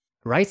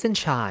Rise and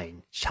Shine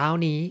เช้า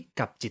นี้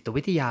กับจิต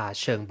วิทยา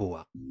เชิงบว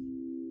ก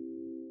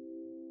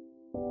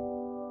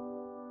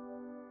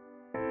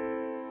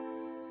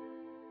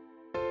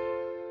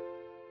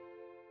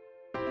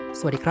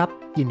สวัสดีครับ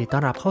ยินดีต้อ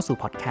นรับเข้าสู่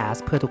พอดแคส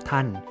ต์เพื่อทุกท่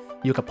าน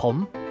อยู่กับผม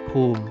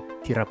ภูมิ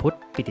ธีรพุทธ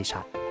ปิติ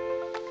ชัด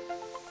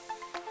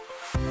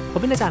ผม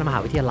เป็นอาจารย์มหา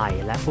วิทยาลัย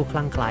และผู้ค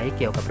ลั่งไคล้เ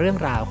กี่ยวกับเรื่อง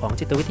ราวของ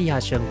จิตวิทยา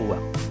เชิงบว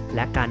กแล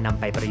ะการนำ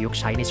ไปประยุกต์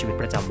ใช้ในชีวิต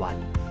ประจำวัน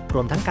ร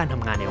วมทั้งการท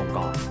ำงานในองค์ก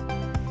ร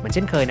เหมือนเ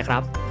ช่นเคยนะค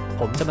รับ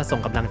ผมจะมาส่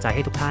งกำลังใจใ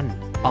ห้ทุกท่าน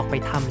ออกไป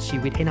ทำชี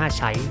วิตให้น่า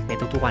ใช้ใน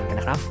ทุกๆวันกัน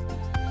นะครับ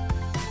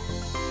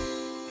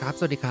ครับ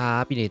สวัสดีครั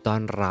บยินดีต้อ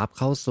นรับ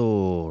เข้าสู่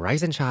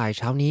Rise and Shine เ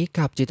ช้านี้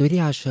กับจิตวิท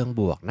ยาเชิง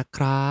บวกนะค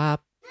รับ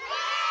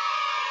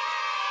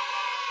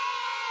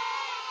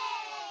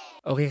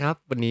โอเคครับ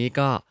วันนี้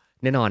ก็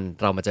แน่นอน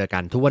เรามาเจอกั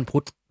นทุกวันพุ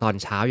ธตอน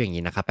เช้าอย่าง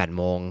นี้นะครับ8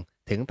โมง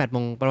ถึง8โม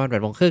งประมาณ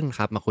8โมงครึ่งค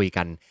รับมาคุย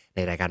กันใน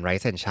รายการ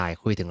Rise and Shine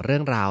คุยถึงเรื่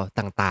องราว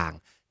ต่าง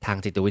ๆทาง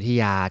จิตวิท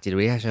ยา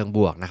เชิงบ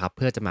วกนะครับเ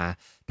พื่อจะมา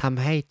ท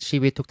ำให้ชี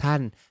วิตทุกท่า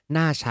น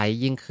น่าใช้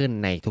ยิ่งขึ้น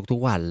ในทุก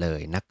ๆวันเล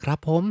ยนะครับ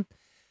ผม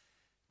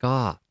ก็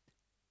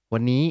วั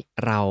นนี้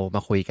เราม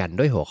าคุยกัน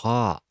ด้วยหัวข้อ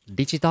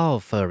Digital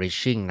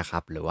Flourishing นะครั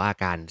บหรือว่า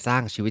การสร้า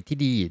งชีวิตที่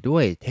ดีด้ว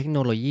ยเทคโน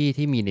โลยี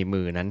ที่มีใน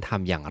มือนั้นท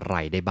ำอย่างไร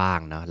ได้บ้าง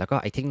นะแล้วก็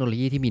ไอ้เทคโนโล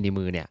ยีที่มีใน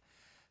มือเนี่ย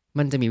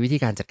มันจะมีวิธี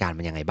การจัดการ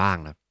มันยังไงบ้าง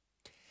นะ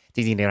จ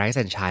ริงๆใน Rise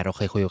and Shine เราเ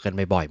คยคุยกัน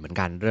บ่อยๆเหมือน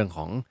กันเรื่องข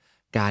อง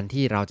การ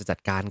ที่เราจะจั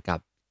ดการกับ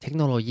เทค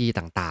โนโลยี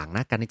ต่างๆน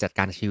ะการจัดก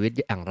ารชีวิตอ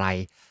ย่างไร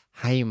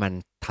ให้มัน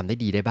ทำได้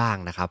ดีได้บ้าง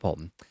นะครับผม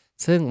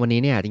ซึ่งวัน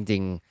นี้เนี่ยจริ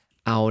ง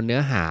ๆเอาเนื้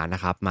อหาน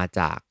ะครับมา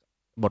จาก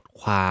บท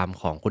ความ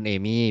ของคุณเอ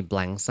มี่แบ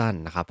ล็งสัน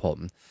นะครับผม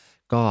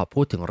ก็พู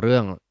ดถึงเรื่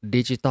อง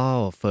Digital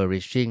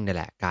Flourishing นี่แ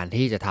หละการ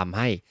ที่จะทำใ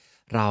ห้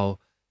เรา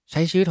ใ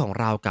ช้ชีวิตของ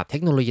เรากับเท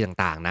คโนโลยี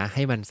ต่างๆนะใ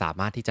ห้มันสา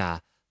มารถที่จะ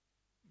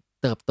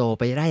เติบโตไ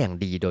ปได้อย่าง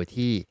ดีโดย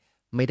ที่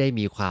ไม่ได้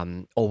มีความ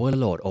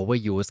overload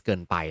overuse เกิ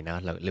นไปนะ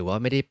หรือว่า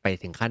ไม่ได้ไป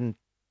ถึงขั้น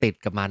ติด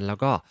กับมันแล้ว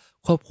ก็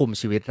ควบคุม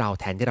ชีวิตเรา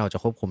แทนที่เราจะ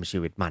ควบคุมชี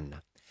วิตมันน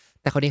ะ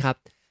แต่คราวนี้ครับ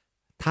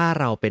ถ้า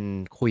เราเป็น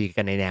คุย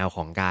กันในแนวข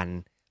องการ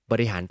บ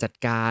ริหารจัด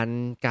การ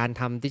การ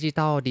ทำดิจิ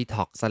ทัลดี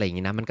ท็อกซ์อะไรอย่าง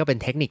นี้นะมันก็เป็น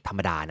เทคนิคธรร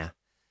มดานะ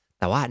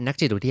แต่ว่านัก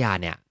จิตวิทยา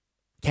เนี่ย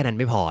แค่นั้น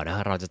ไม่พอนะ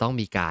เราจะต้อง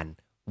มีการ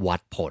วั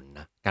ดผลน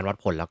ะการวัด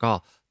ผลแล้วก็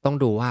ต้อง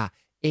ดูว่า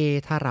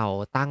ถ้าเรา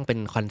ตั้งเป็น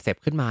คอนเซป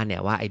ต์ขึ้นมาเนี่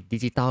ยว่าไอ้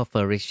Digital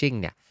Flourishing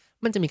เนี่ย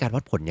มันจะมีการ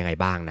วัดผลยังไง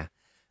บ้างนะ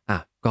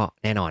ก็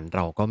แน่นอนเ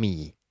ราก็มี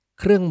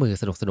เครื่องมือ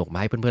สนุกๆมา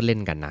ให้เพื่อนๆเล่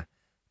นกันนะ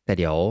แต่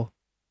เดี๋ยว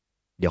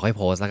ค่อยโ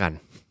พสแล้วกัน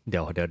เดี๋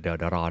ยว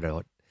รอเดี๋ยว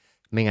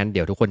ไม่งั้นเ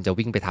ดี๋ยวทุกคนจะ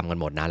วิ่งไปทำกัน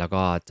หมดนะแล้ว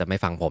ก็จะไม่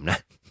ฟังผมนะ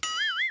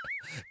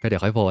ก็เดี๋ย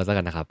วค่อยโพสแล้ว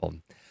กันนะครับผม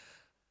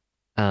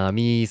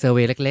มีเซอร์เว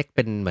ย์เล็กๆเ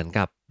ป็นเหมือน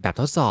กับแบบ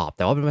ทดสอบแ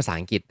ต่ว่าเป็นภาษา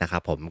อังกฤษนะครั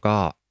บผมก็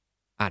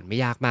อ่านไม่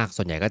ยากมาก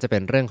ส่วนใหญ่ก็จะเป็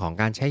นเรื่องของ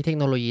การใช้เทค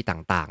โนโลยี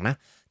ต่างๆนะ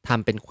ท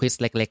ำเป็นควิซ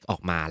เล็กๆออ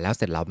กมาแล้วเ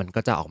สร็จแล้วมันก็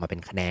จะออกมาเป็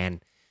นคะแนน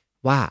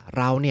ว่า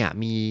เราเนี่ย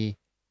มี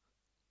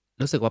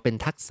รู้สึกว่าเป็น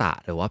ทักษะ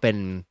หรือว่าเป็น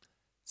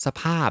ส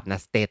ภาพนะ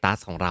สเตตัส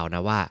ของเราน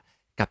ะว่า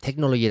กับเทค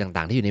โนโลยีต่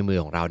างๆที่อยู่ในมือ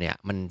ของเราเนี่ย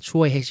มันช่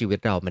วยให้ชีวิต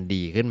เรามัน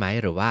ดีขึ้นไหม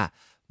หรือว่า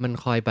มัน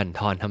คอยบั่นท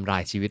อนทำลา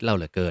ยชีวิตเราเ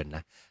หลือเกินน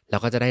ะแล้ว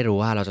ก็จะได้รู้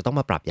ว่าเราจะต้อง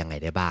มาปรับยังไง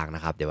ได้บ้างน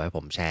ะครับเดี๋ยวไว้ผ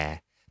มแชร์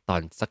ตอ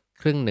นสัก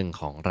ครึ่งหนึ่ง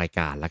ของราย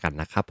การแล้วกัน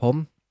นะครับผม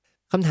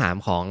คำถาม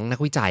ของนัก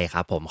วิจัยค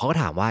รับผมเขาก็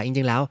ถามว่าจ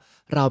ริงๆแล้ว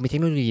เรามีเทค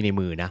โนโลยีใน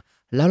มือนะ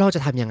แล้วเราจะ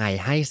ทำยังไง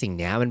ให้สิ่ง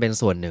นี้มันเป็น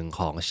ส่วนหนึ่ง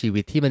ของชี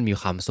วิตที่มันมี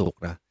ความสุข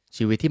นะ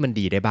ชีวิตที่มัน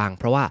ดีได้บ้าง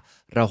เพราะว่า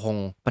เราคง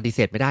ปฏิเส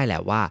ธไม่ได้แหล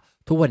ะว่า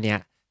ทุกวันนี้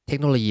เทค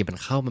โนโลยีมัน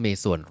เข้ามามี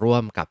ส่วนร่ว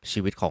มกับชี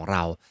วิตของเร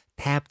า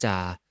แทบจะ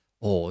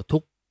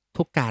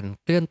ทุกการ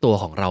เคลื่อนตัว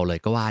ของเราเลย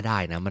ก็ว่าได้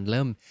นะมันเ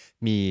ริ่ม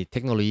มีเท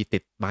คโนโลยีติ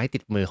ดไม้ติ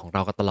ดมือของเร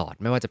าก็ตลอด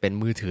ไม่ว่าจะเป็น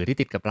มือถือที่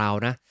ติดกับเรา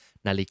นะ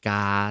นาฬิกา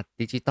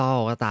ดิจิตอล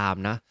ก็ตาม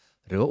นะ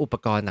หรือว่าอุป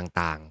กรณ์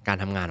ต่างๆการ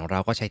ทำงานของเรา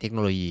ก็ใช้เทคโน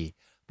โลยี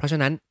เพราะฉะ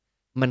นั้น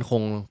มันค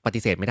งป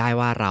ฏิเสธไม่ได้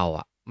ว่าเรา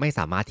ไม่ส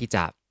ามารถที่จ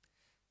ะ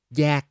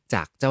แยกจ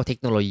ากเจ้าเทค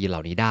โนโลยีเหล่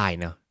านี้ได้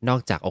นะนอ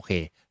กจากโอเค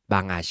บา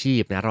งอาชี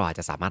พนะเราอาจ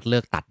จะสามารถเลื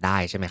อกตัดได้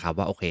ใช่ไหมครับ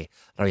ว่าโอเค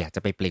เราอยากจ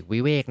ะไปปลีกวิ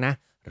เวกนะ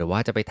หรือว่า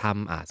จะไปท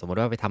ำสมมติ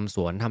ว่าไปทำส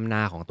วนทำน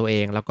าของตัวเอ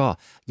งแล้วก็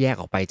แยก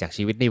ออกไปจาก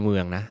ชีวิตในเมื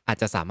องนะอาจ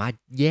จะสามารถ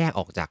แยก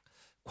ออกจาก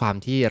ความ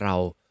ที่เรา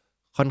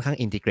ค่อนข้าง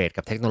อินทิเกรต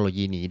กับเทคโนโล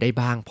ยีนี้ได้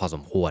บ้างพอส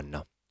มควรเน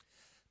าะ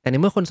แต่ใน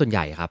เมื่อคนส่วนให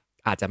ญ่ครับ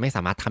อาจจะไม่ส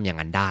ามารถทำอย่าง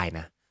นั้นได้น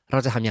ะเรา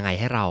จะทำยังไง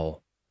ให้เรา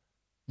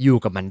อยู่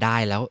กับมันได้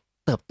แล้ว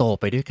เติบโต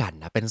ไปด้วยกัน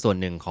นะเป็นส่วน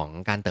หนึ่งของ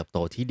การเติบโต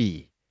ที่ดี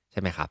ใ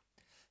ช่ไหมครับ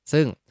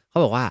ซึ่งเขา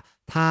บอกว่า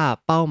ถ้า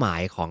เป้าหมา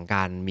ยของก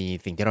ารมี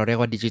สิ่งที่เราเรียก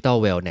ว่า Digital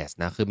Wellness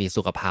นะคือมี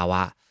สุขภาว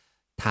ะ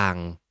ทาง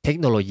เทค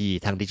โนโลยี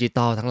ทางดิจิ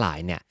ทัลทั้งหลาย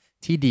เนี่ย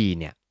ที่ดี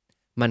เนี่ย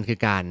มันคือ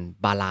การ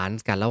บาลาน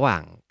ซ์กันระหว่า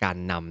งการ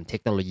นำเท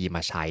คโนโลยีม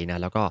าใช้นะ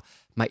แล้วก็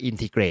มาอิน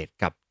ทิเกรต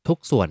กับทุก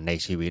ส่วนใน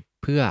ชีวิต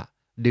เพื่อ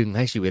ดึงใ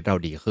ห้ชีวิตเรา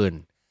ดีขึ้น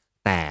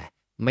แต่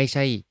ไม่ใ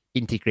ช่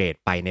อินทิเกรต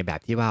ไปในแบ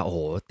บที่ว่าโอ้โห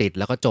ติด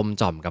แล้วก็จม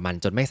จ่อมกับมัน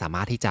จนไม่สาม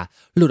ารถที่จะ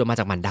หลุดออกมา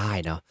จากมันได้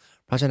เนาะ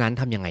เพราะฉะนั้น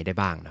ทำยังไงได้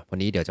บ้างนะวัน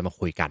นี้เดี๋ยวจะมา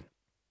คุยกัน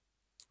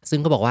ซึ่ง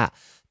เขาบอกว่า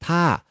ถ้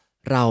า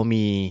เรา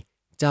มี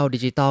เจ้า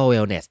Digital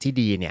Wellness ที่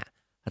ดีเนี่ย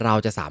เรา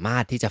จะสามา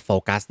รถที่จะโฟ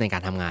กัสในกา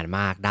รทำงาน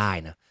มากได้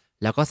นะ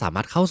แล้วก็สาม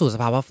ารถเข้าสู่ส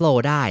ภาวะ flow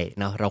ได้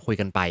นะเราคุย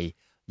กันไป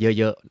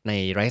เยอะๆใน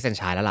Rise and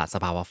Shine แล้วล่ะส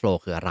ภาวะ flow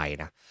คืออะไร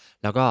นะ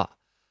แล้วก็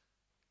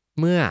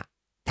เมื่อ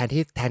แทน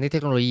ที่เท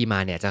คโนโลยีมา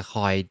เนี่ยจะค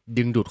อย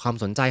ดึงดูดความ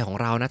สนใจของ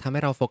เรานะทำใ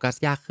ห้เราโฟกัส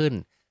ยากขึ้น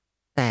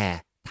แต่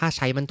ถ้าใ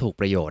ช้มันถูก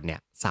ประโยชน์เนี่ย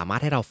สามาร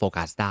ถให้เราโฟ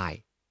กัสได้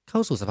เข้า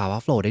สู่สภาวะ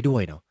flow ได้ด้ว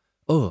ยเนาะ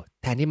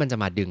แทนที่มันจะ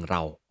มาดึงเร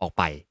าออก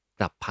ไป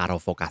กลับพาเรา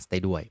โฟกัสได้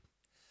ด้วย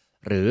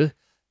หรือ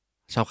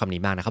ชอบคำ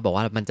นี้มากนะเขาบอก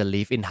ว่ามันจะ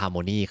live in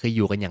harmony คืออ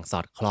ยู่กันอย่างส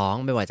อดคล้อง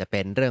ไม่ว่าจะเ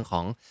ป็นเรื่องข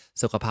อง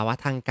สุขภาวะ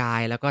ทางกา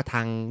ยแล้วก็ท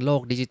างโล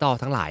กดิจิทัล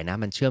ทั้งหลายนะ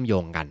มันเชื่อมโย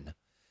งกัน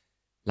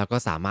แล้วก็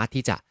สามารถ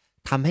ที่จะ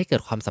ทำให้เกิ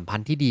ดความสัมพัน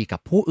ธ์ที่ดีกับ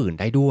ผู้อื่น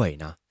ได้ด้วย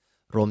เนาะ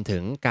รวมถึ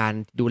งการ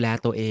ดูแล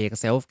ตัวเอง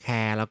self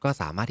care แล้วก็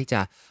สามารถที่จ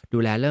ะดู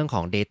แลเรื่องข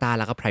อง data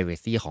แล้วก็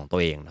privacy ของตัว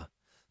เองเนาะ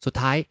สุด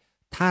ท้าย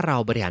ถ้าเรา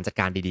บริหารจัด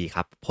การดีๆค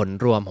รับผล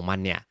รวมของมัน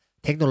เนี่ย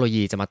เทคโนโล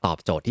ยีจะมาตอบ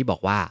โจทย์ที่บอ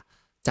กว่า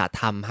จะ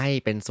ทำให้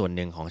เป็นส่วนห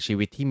นึ่งของชี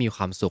วิตที่มีค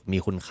วามสุขมี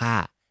คุณค่า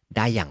ไ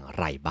ด้อย่าง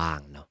ไรบ้าง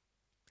เนาะ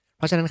เ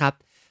พราะฉะนั้นครับ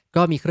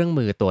ก็มีเครื่อง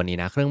มือตัวนี้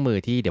นะเครื่องมือ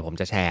ที่เดี๋ยวผม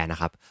จะแชร์นะ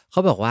ครับเข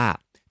าบอกว่า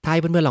ถ้าให้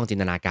เพื่อนๆลองจิน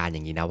ตนาการอ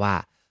ย่างนี้นะว่า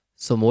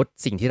สมมุติ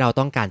สิ่งที่เรา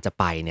ต้องการจะ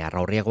ไปเนี่ยเร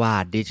าเรียกว่า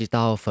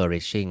digital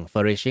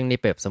flourishing นี่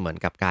เปรียบเสมือน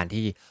กับการ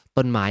ที่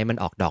ต้นไม้มัน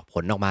ออกดอกผ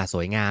ลออกมาส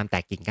วยงามแต่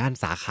กิ่งก้าน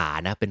สาขา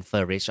นะเป็น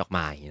flourish ออกม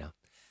าอย่างนี้เนาะ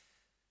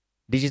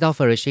Digital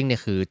flourishing เนี่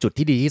ยคือจุด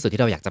ที่ดีที่สุด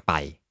ที่เราอยากจะไป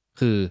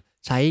คือ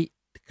ใช้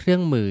เครื่อ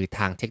งมือท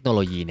างเทคโนโล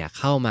ยีเนี่ย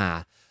เข้ามา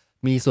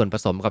มีส่วนผ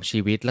สมกับชี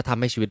วิตและทำ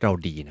ให้ชีวิตเรา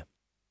ดีนะ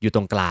อยู่ต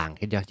รงกลาง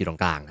คิดอยู่ตร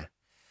งกลางนะ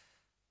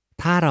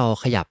ถ้าเรา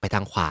ขยับไปท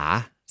างขวา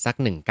สัก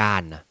หนึ่งก้า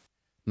นนะ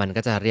มัน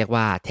ก็จะเรียก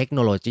ว่าเทคโน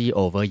โลยี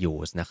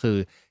overuse นะคือ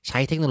ใช้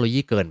เทคโนโลยี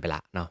เกินไปล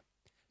ะเนาะ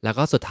แล้ว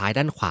ก็สุดท้าย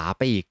ด้านขวาไ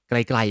ปอีกไ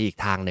กลๆอีก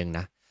ทางหนึ่งน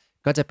ะ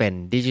ก็จะเป็น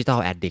digital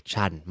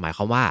addiction หมายค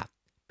วามว่า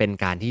เป็น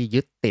การที่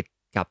ยึดติด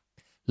กับ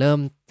เริ่ม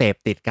เสพ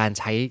ติดการ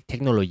ใช้เทค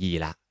โนโลยี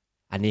ละ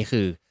อันนี้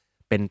คือ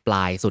เป็นปล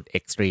ายสุดเอ็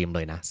กซ์ตรีมเล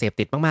ยนะเสพ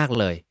ติดมากๆ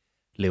เลย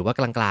หรือว่า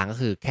กลางๆก็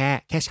คือ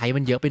แค่ใช้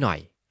มันเยอะไปหน่อย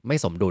ไม่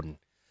สมดุล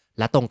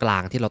และตรงกลา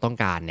งที่เราต้อง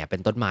การเนี่ยเป็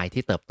นต้นไม้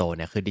ที่เติบโตเ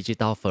นี่ยคือ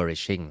digital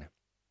flourishing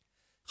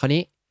คราว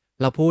นี้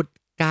เราพูด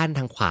ก้านท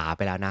างขวาไ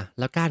ปแล้วนะ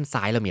แล้วก้าน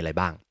ซ้ายเรามีอะไร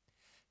บ้าง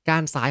ก้า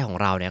นซ้ายของ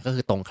เราเนี่ยก็คื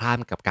อตรงข้าม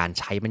กับการ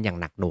ใช้มันอย่าง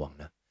หนักหน่วง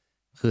นะ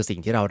คือสิ่ง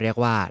ที่เราเรียก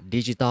ว่า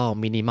digital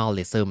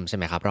minimalism ใช่ไ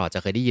หมครับเราจะ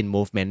เคยได้ยิน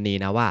movement นี้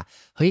นะว่า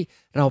เฮ้ย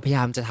เราพยาย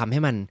ามจะทำใ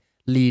ห้มัน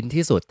lean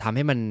ที่สุดทำใ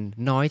ห้มัน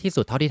น้อยที่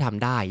สุดเท่าที่ท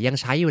ำได้ยัง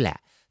ใช้อยู่แหละ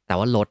แต่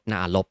ว่าลดน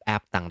ะลบแอ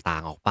ปต่า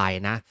งๆออกไป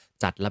นะ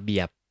จัดระเบี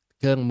ยบเ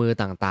ครื่องมือ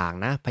ต่าง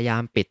ๆนะพยายา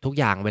มปิดทุก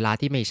อย่างเวลา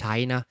ที่ไม่ใช้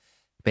นะ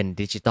เป็น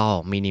digital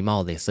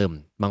minimalism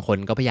บางคน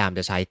ก็พยายามจ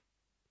ะใช้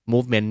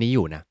movement นี้อ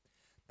ยู่นะ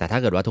แต่ถ้า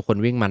เกิดว่าทุกคน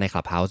วิ่งมาใน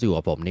Clubhouse อยู่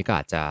กับผมนี่ก็อ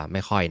าจจะไ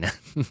ม่ค่อยนะ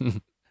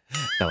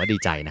แต่ว่าดี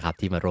ใจนะครับ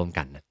ที่มาร่วม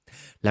กันนะ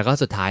แล้วก็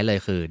สุดท้ายเลย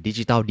คือ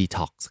Digital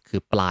Detox คื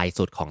อปลาย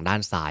สุดของด้า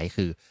นซ้าย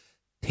คือ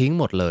ทิ้ง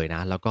หมดเลยน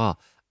ะแล้วก็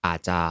อาจ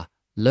จะ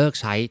เลิก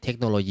ใช้เทค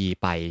โนโลยี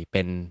ไปเ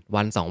ป็น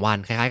วัน2วัน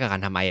คล้ายๆกับกา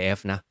รทำ IF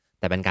นะ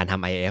แต่เป็นการท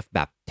ำ IF แบ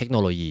บเทคโน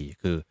โลยี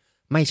คือ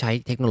ไม่ใช้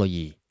เทคโนโล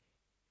ยี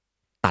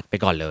ตัดไป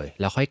ก่อนเลย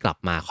แล้วค่อยกลับ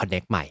มา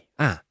connect ใหม่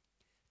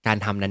การ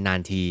ทำนา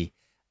นๆที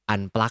อั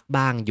นปลั๊ก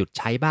บ้างหยุดใ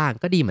ช้บ้าง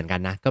ก็ดีเหมือนกั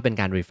นนะก็เป็น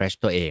การ refresh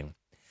ตัวเอง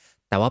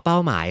แต่ว่าเป้า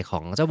หมายขอ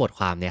งเจ้าบทค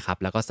วามเนี่ยครับ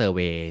แล้วก็เซอร์เว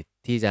ย์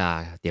ที่จะ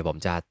เดี๋ยวผม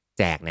จะ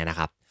แจกเนี่ยนะ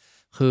ครับ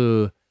คือ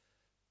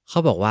เขา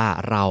บอกว่า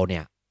เราเนี่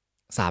ย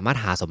สามารถ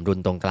หาสมดุล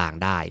ตรงกลาง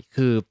ได้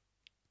คือ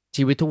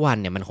ชีวิตทุกวัน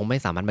เนี่ยมันคงไม่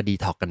สามารถมาดี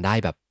ท็อกกันได้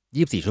แบบ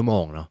24ชั่วโม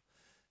งเนาะ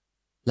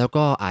แล้ว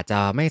ก็อาจจะ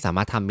ไม่สาม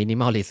ารถทำมินิ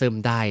มอลลิซึม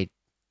ได้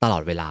ตลอ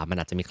ดเวลามัน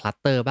อาจจะมีคลัต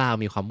เตอร์บ้าง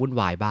มีความวุ่น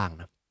วายบ้าง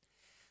นะ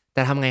แ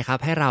ต่ทำไงครับ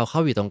ให้เราเข้า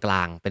อยู่ตรงกล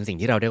างเป็นสิ่ง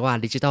ที่เราเรียกว่า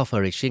Digital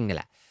Flourishing เนี่ยแ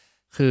หละ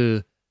คือ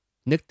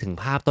นึกถึง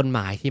ภาพต้นไ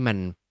ม้ที่มัน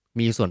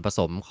มีส่วนผส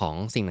มของ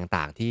สิ่ง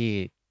ต่างๆ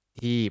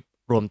ที่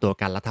รวมตัว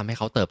กันแล้วทำให้เ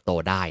ขาเติบโต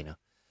ได้เนาะ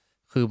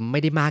คือไม่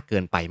ได้มากเกิ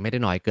นไปไม่ได้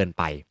น้อยเกิน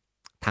ไป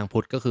ทางพุ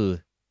ทธก็คือ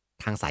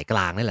ทางสายกล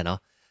างนี่แหละเนาะ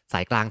สา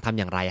ยกลางทำ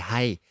อย่างไรใ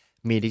ห้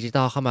มีดิจิ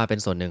ทัลเข้ามาเป็น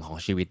ส่วนหนึ่งของ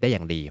ชีวิตได้อย่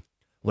างดี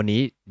วันนี้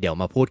เดี๋ยว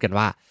มาพูดกัน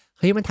ว่าเ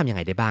ฮ้ยมันทำยังไ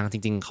งได้บ้างจ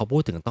ริงๆเขาพู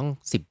ดถึงต้อง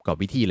10กว่า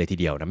วิธีเลยที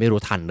เดียวนะไม่รู้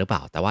ทันหรือเปล่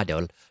าแต่ว่าเ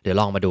ดี๋ยว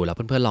ลองมาดูแล้วเ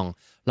พื่อนๆ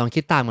ลอง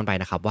คิดตามกันไป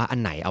นะครับว่าอัน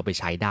ไหนเอาไป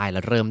ใช้ได้แล้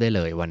วเริ่มได้เ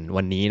ลย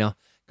วันนี้เนาะ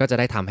ก็จะ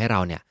ได้ทำให้เรา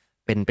เนี่ย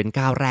เป็น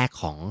ก้าวแรก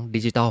ของ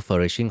Digital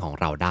Flourishing ของ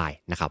เราได้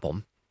นะครับผม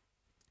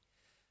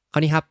ครา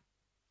วนี้ครับ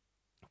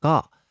ก็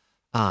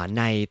ใ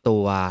นตั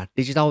ว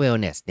Digital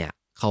Wellness เนี่ย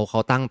เขา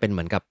ตั้งเป็นเห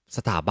มือนกับส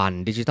ถาบัน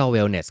Digital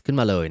Wellness ขึ้น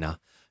มาเลยเนาะ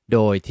โด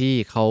ยที่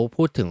เขา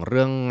พูดถึงเ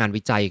รื่องงาน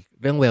วิจัย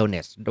เรื่อง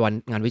Wellness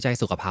งานวิจัย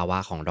สุขภาวะ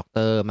ของด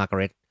ร.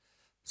 Margaret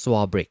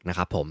Swarbrick นะค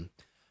รับผม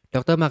ด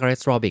ร. Margaret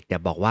Swarbrick เนี่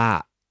ยบอกว่า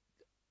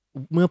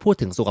เมื่อพูด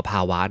ถึงสุขภ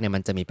าวะเนี่ยมั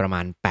นจะมีประม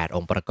าณ8อ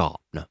งค์ประกอบ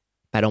เนาะ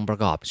8องค์ประ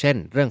กอบเช่น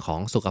เรื่องของ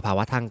สุขภาว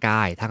ะทางก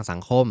ายทางสั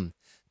งคม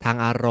ทาง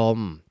อารม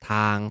ณ์ท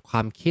างคว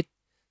ามคิด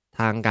ท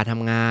างการท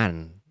ำงาน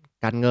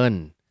การเงิน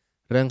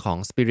เรื่องของ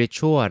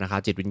spiritual นะครั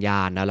บจิตวิญญ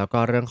าณนะแล้วก็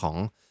เรื่องของ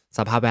ส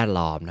ภาพแวด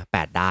ล้อมนะ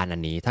8ด้านอั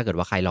นนี้ถ้าเกิด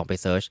ว่าใครลองไป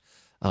เซิร์ช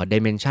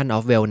dimension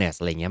of wellness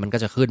อะไรเงี้ยมันก็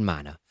จะขึ้นมา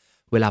นะ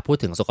เวลาพูด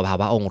ถึงสุขภา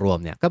วะองค์รวม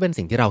เนี่ยก็เป็น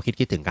สิ่งที่เราคิ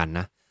ดถึงกัน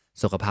นะ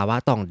สุขภาวะ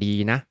ต้องดี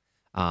นะ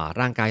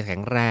ร่างกายแข็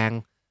งแรง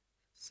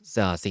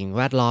สิ่งแ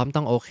วดล้อม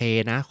ต้องโอเค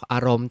นะอา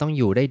รมณ์ต้อง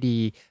อยู่ได้ดี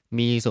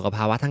มีสุขภ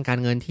าวะทางการ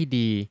เงินที่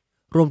ดี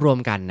รวม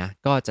ๆกันนะ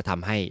ก็จะท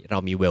ำให้เรา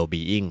มี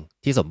well-being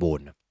ที่สมบูร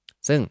ณ์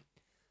ซึ่ง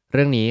เ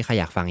รื่องนี้ใคร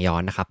อยากฟังย้อ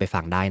นนะครับไปฟั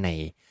งได้ใน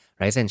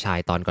Rise and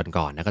Shine ตอน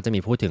ก่อนๆนะก็จะมี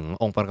พูดถึง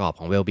องค์ประกอบข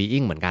อง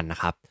well-being เหมือนกันนะ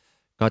ครับ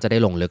ก็จะได้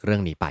ลงลึกเรื่อ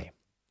งนี้ไป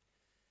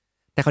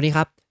แต่คราวนี้ค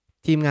รับ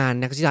ทีมงาน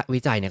นักวิ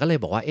จัยเนี่ยก็เลย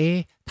บอกว่า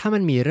ถ้ามั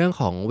นมีเรื่อง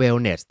ของ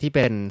wellness ที่เ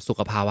ป็นสุข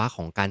ภาวะข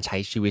องการใช้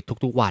ชีวิต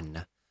ทุกๆวันน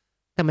ะ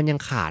แต่มันยัง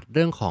ขาดเ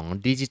รื่องของ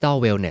digital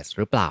wellness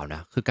หรือเปล่าน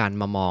ะคือการ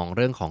มามองเ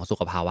รื่องของสุ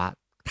ขภาวะ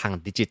ทาง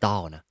ดิจิทัล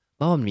นะ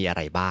ว่ามันมีอะไ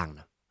รบ้าง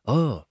นะ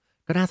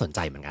ก็น่าสนใจ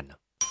เหมือนกันนะ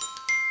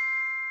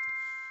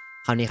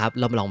คราวนี้ครับ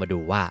เราลองมาดู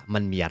ว่ามั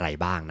นมีอะไร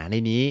บ้างนะ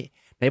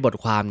ในบท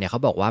ความเนี่ยเขา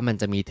บอกว่ามัน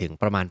จะมีถึง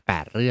ประมาณ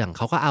8เรื่องเ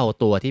ขาก็เอา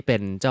ตัวที่เป็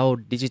นเจ้า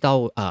ดิจิทัล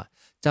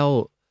เจ้า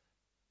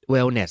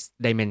wellness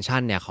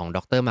dimension เนี่ยของด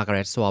ร.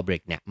 Margaret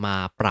Swarbrick เนี่ยมา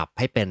ปรับ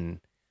ให้เป็น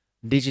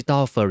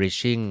digital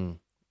flourishing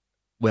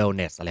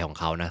wellness อะไรของ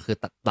เขานะคือ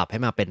ปรับให้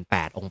มาเป็น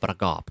8องค์ประ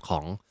กอบขอ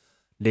ง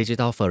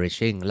digital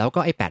flourishing แล้วก็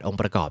ไอ้8องค์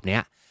ประกอบเนี้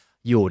ย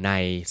อยู่ใน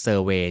เซอ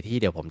ร์เวย์ที่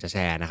เดี๋ยวผมจะแช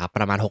ร์นะครับป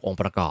ระมาณ6องค์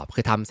ประกอบคื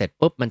อทำเสร็จ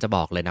ปุ๊บมันจะบ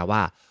อกเลยนะว่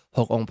า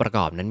6องค์ประก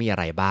อบนั้นมีอะ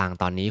ไรบ้าง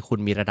ตอนนี้คุณ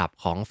มีระดับ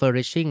ของ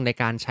flourishing ใน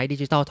การใช้ดิ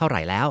จิทัลเท่าไห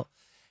ร่แ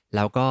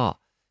ล้วก็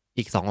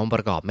อีก2องค์ป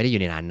ระกอบไม่ได้อ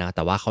ยู่ในนั้นนะแ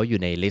ต่ว่าเขาอ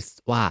ยู่ในลิส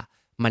ต์ว่า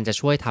มันจะ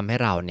ช่วยทำให้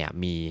เราเนี่ย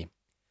มี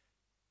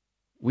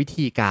วิ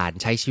ธีการ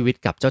ใช้ชีวิต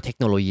กับเจ้าเทค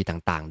โนโลยี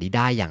ต่างๆนี้ไ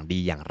ด้อย่างดี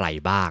อย่างไร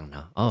บ้างเน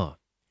าะ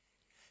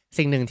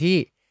สิ่งหนึ่งที่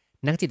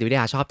นักจิตวิท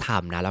ยาชอบท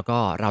ำนะแล้วก็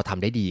เราท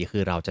ำได้ดีคื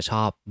อเราจะช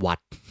อบวัด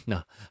เนา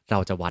ะเรา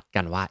จะวัด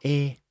กันว่า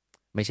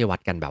ไม่ใช่วัด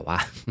กันแบบว่า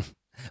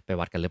ไป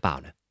วัดกันหรือเปล่า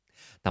นะ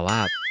แต่ว่า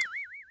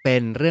เป็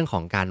นเรื่องข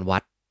องการวั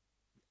ด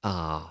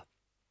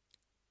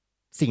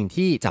สิ่ง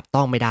ที่จับต้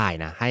องไม่ได้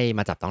นะให้ม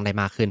าจับต้องได้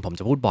มากขึ้นผม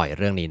จะพูดบ่อย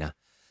เรื่องนี้นะ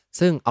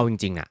ซึ่งเอาจ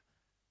ริงๆอ่ะ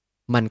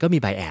มันก็มี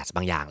bias บ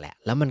างอย่างแหละ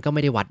แล้วมันก็ไ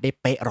ม่ได้วัดได้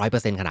เป๊ะ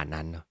 100% ขนาด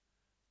นั้น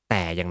แ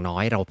ต่อย่างน้อ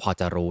ยเราพอ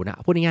จะรู้นะ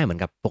พูดง่ายๆเหมือ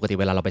นกับปกติ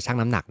เวลาเราไปชั่ง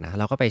น้ำหนักนะ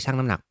เราก็ไปชั่ง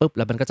น้ำหนักปุ๊บแ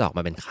ล้วมันก็จะออกม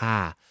าเป็นค่า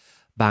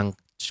บาง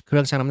เครื่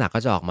องชั่งน้ำหนักก็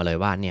จะออกมาเลย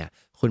ว่าเนี่ย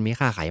คุณมี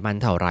ค่าไขมัน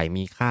เท่าไหร่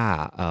มีค่า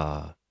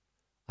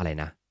อะไร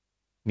นะ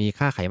มี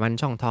ค่าไขมัน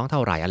ช่องท้องเท่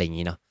าไหร่อะไรอย่าง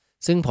นี้เนาะ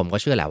ซึ่งผมก็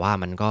เชื่อแหละว่า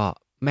มันก็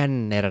แม่น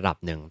ในระดับ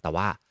หนึ่งแต่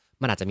ว่า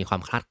มันอาจจะมีควา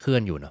มคลาดเคลื่อ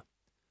นอยู่เนาะ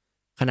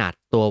ขนาด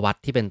ตัววัด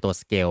ที่เป็นตัว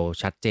สเกล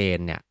ชัดเจน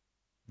เนี่ย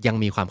ยัง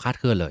มีความคลาด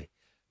เคลื่อนเลย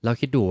เรา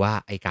คิดดูว่า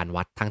ไอการ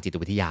วัดทางจิต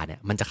วิทยาเนี่ย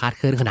มันจะคลาดเ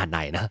คลื่อนขนาดไหน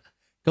นะ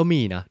ก็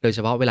มีนะโดยเฉ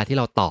พาะเวลาที่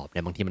เราตอบเ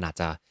นี่ยบางทีมันอาจ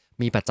จะ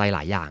มีปัจจัยหล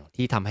ายอย่าง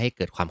ที่ทำให้เ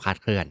กิดความคลาด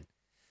เคลื่อน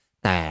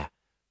แต่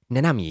แน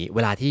ะนำอย่างนี้เว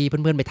ลาที่เ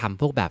พื่อนๆไปท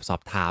ำพวกแบบสอ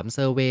บถามเซ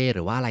อร์เวย์ห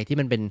รือว่าอะไรที่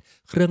มันเป็น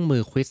เครื่องมื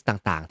อควิซ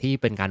ต่างๆที่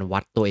เป็นการวั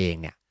ดตัวเอง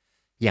เนี่ย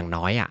อย่าง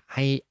น้อยใ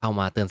ห้เอา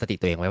มาเตือนสติ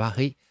ตัวเองไว้ว่าเ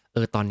ฮ้ย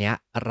ตอนเนี้ย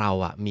เรา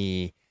มี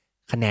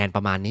คะแนนป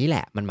ระมาณนี้แหล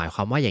ะมันหมายคว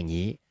ามว่าอย่าง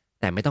นี้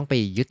แต่ไม่ต้องไป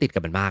ยึดติดกั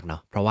บมันมากเนา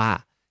ะเพราะว่า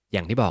อย่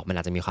างที่บอกมันอ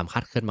าจจะมีความคลา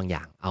ดเคลื่อนบางอ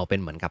ย่างเอาเป็น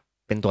เหมือนกับ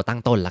เป็นตัวตั้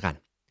งต้นแล้วกัน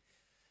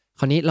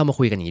คราวนี้เรามา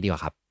คุยกันอย่างนี้ดีกว่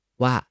าครับ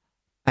ว่า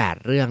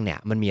8เรื่องเนี่ย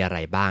มันมีอะไร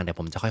บ้างเดี๋ยว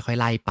ผมจะค่อยๆ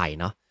ไล่ไป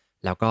เนาะ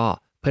แล้วก็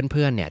เ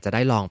พื่อนๆเนี่ยจะไ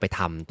ด้ลองไปท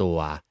ำตัว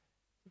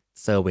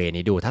เซอร์เวย์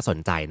นี้ดูถ้าสน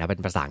ใจนะเป็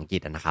นภาษาอังกฤ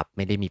ษนะครับไ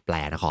ม่ได้มีแปล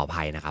นะขออ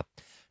ภัยนะครับ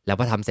แล้ว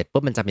พอทำเสร็จ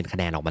ปุ๊บมันจะเป็นคะ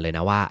แนนออกมาเลยน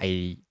ะว่าไอ้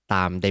ต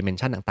าม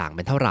dimension ต่างๆเ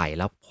ป็นเท่าไหร่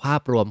แล้วภา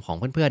พรวมของ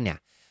เพื่อนๆเนี่ย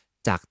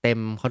จากเต็ม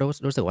เขา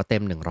รู้สึกว่าเต็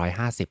ม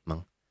150มั้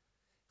ง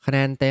คะแน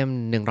นเต็ม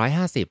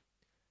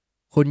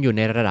150คุณอยู่ใ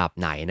นระดับ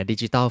ไหนนะ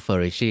digital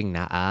flourishing น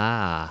ะ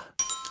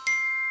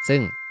ซึ่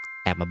ง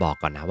แอบมาบอก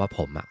ก่อนนะว่าผ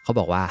มเขา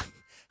บอกว่า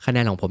คะแน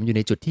นของผมอยู่ใ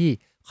นจุดที่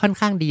ค่อน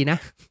ข้างดีนะ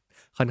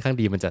ค่อนข้าง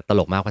ดีมันจะต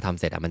ลกมากพอทำ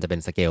เสร็จมันจะเป็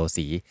นสเกล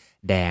สี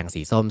แดง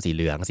สีส้มสีเ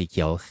หลืองสีเ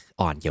ขียว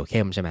อ่อนเขียวเ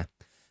ข้มใช่ไหม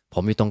ผ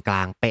มอยู่ตรงกล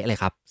างเป๊ะเลย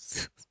ครับ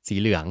สี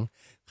เหลือง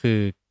คือ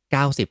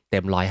90เต็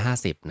ม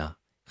150เนาะ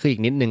คืออี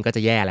กนิดนึงก็จ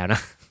ะแย่แล้วนะ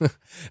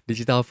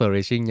digital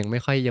flourishing ยังไม่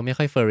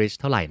ค่อย flourish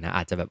เท่าไหร่นะอ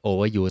าจจะแบบ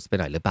overuse ไป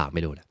หน่อยหรือเปล่าไ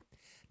ม่รู้นะ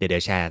เดี๋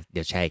ยวแช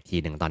ร์อีกที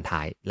หนึ่งตอนท้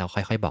ายแล้ว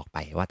ค่อยๆบอกไป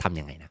ว่าทำ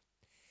ยังไงนะ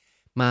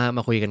ม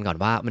าคุยกันก่อน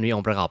ว่ามันมีอ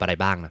งค์ประกอบอะไร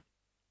บ้างนะ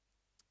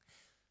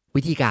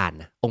วิธีการ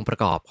องค์ประ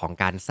กอบของ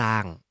การสร้า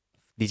ง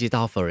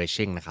digital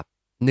flourishing นะครับ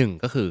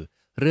1ก็คือ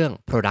เรื่อง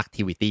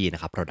productivity น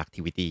ะครับ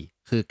productivity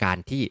คือการ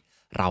ที่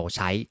เราใ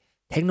ช้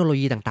เทคโนโล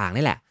ยีต่างๆ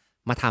นี่แหละ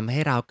มาทำให้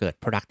เราเกิด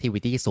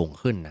productivity สูง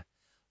ขึ้นนะ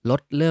ล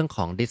ดเรื่องข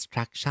อง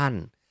distraction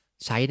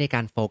ใช้ในก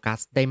ารโฟกัส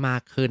ได้มา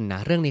กขึ้นนะ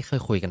เรื่องนี้เค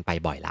ยคุยกันไป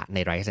บ่อยละใน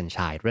Rise and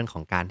Shine เรื่องข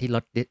องการที่ล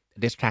ด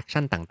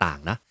distraction ต่าง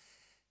ๆนะ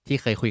ที่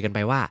เคยคุยกันไป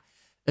ว่า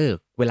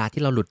เวลา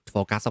ที่เราหลุดโฟ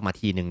กัสออกมา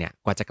ทีนึงเนี่ย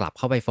กว่าจะกลับเ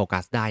ข้าไปโฟกั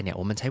สได้เนี่ย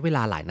มันใช้เวล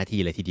าหลายนาที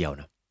เลยทีเดียว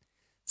นะ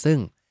ซึ่ง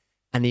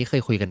อันนี้เค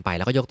ยคุยกันไปแ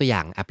ล้วก็ยกตัวอย่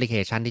างแอปพลิเค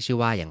ชันที่ชื่อ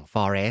ว่าอย่าง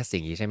Forest อ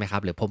ย่างนี้ใช่ไหมครั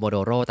บหรือ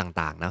Pomodoro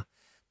ต่างๆนะ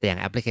แต่อย่าง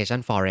แอปพลิเคชัน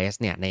Forest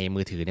เนี่ยใน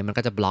มือถือเนี่ยมัน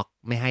ก็จะบล็อก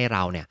ไม่ให้เร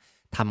าเนี่ย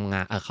ทำง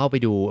านเข้าไป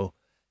ดู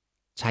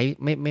ใช้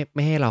ไ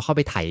ม่ให้เราเข้าไ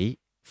ปไถ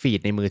ฟีด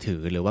ในมือถื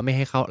อหรือว่าไม่ใ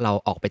ห้เรา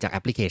ออกไปจากแอ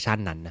ปพลิเคชัน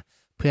นั้นนะ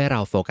เพื่อให้เร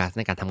าโฟกัสใ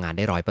นการทำงานไ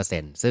ด้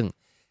 100% ซึ่ง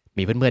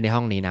มีเพื่อนๆในห้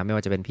องนี้นะไม่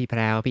ว่าจะเป็นพี่แพ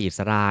รวพี่อิส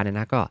ราเนี่ย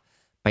นะก็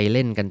ไปเ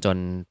ล่นกันจน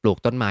ปลูก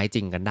ต้นไม้จ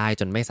ริงกันได้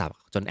จ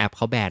นแอปเข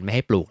าแบนไม่ใ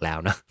ห้ปลูกแล้ว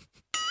นะ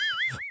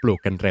ปลูก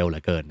กันเร็วเหลื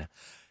อเกินนะ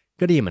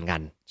ก็ดีเหมือนกั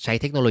นใช้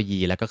เทคโนโลยี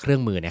แล้วก็เครื่อ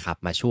งมือนะครับ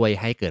มาช่วย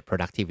ให้เกิด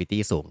productivity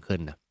สูงขึ้น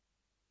นะ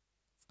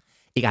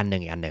อีกอันหนึ่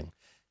ง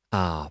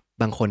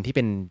บางคนที่เ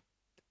ป็น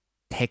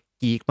เทค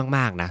กีกม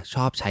ากๆนะช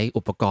อบใช้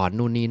อุปกรณ์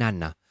นู่นนี่นั่น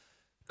นะ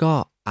ก็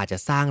อาจจะ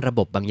สร้างระบ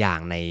บบางอย่าง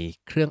ใน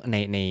เครื่อง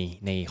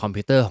ในคอม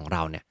พิวเตอร์ของเร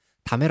าเนี่ย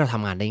ทำให้เราท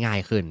ำงานได้ง่าย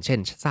ขึ้นเช่น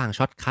สร้าง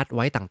ช็อตคัทไ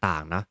ว้ต่า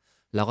งๆนะ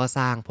แล้วก็ส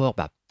ร้างพวก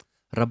แบบ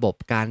ระบบ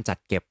การจัด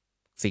เก็บ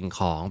สิ่งข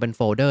องเป็นโฟ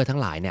ลเดอร์ทั้ง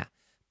หลายเนี่ย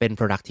เป็น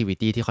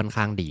productivity ที่ค่อน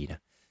ข้างดีนะ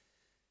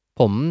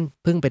ผม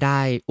เพิ่งไปได้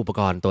อุปก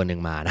รณ์ตัวหนึ่ง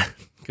มานะ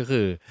ก็คื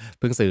อ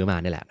เพิ่งซื้อมา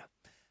นี่แหละ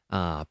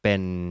เป็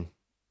น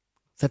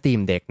Steam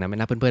Deck นะไม่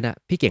น่าเพื่อนๆนะ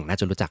พี่เก่งน่า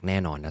จะรู้จักแน่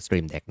นอนนะ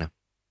Steam Deck นะ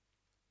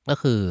ก็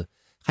คือ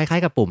คล้า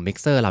ยๆกับปุ่มมิก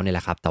เซอร์เราเนี่ยแห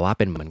ละครับแต่ว่า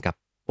เป็นเหมือนกับ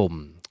ปุ่ม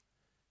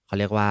เขา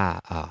เรียกว่า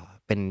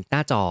เป็นหน้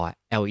าจอ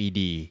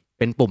LED เ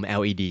ป็นปุ่ม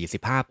LED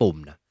 15 ปุ่ม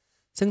นะ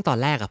ซึ่งตอน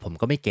แรกอะผม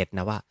ก็ไม่เก็ตน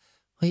ะว่า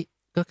เฮ้ย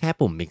ก็แค่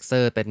ปุ่มมิกเซอ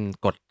ร์เป็น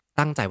กด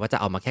ตั้งใจว่าจะ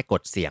เอามาแค่ก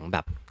ดเสียงแบ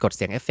บกดเ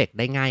สียงเอฟเฟกต์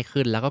ได้ง่าย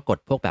ขึ้นแล้วก็กด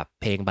พวกแบบ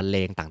เพลงบรรเล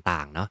งต่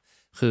างๆเนาะ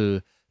คือ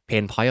เพ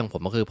นพอยต์ของผ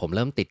มก็คือผมเ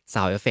ริ่มติด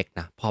Sound Effect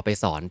นะพอไป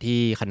สอนที่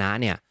คณะ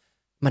เนี่ย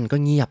มันก็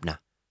เงียบนะ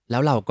แล้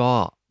วเราก็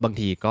บาง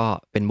ทีก็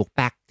เป็นมุกแ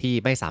ป๊กที่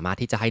ไม่สามารถ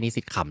ที่จะให้นิ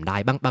สิตขำได้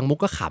บางมุก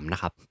ก็ขำน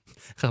ะครับ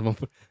ครับ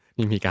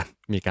นี่มี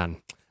การ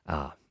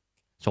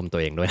ชมตั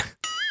วเองด้วยนะ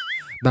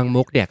บาง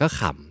มุกเนี่ยก็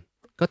ข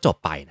ำก็จบ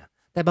ไปนะ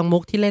แต่บางมุ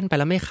กที่เล่นไป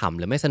แล้วไม่ขำ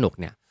หรือไม่สนุก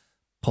เนี่ย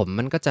ผม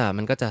มันก็จะ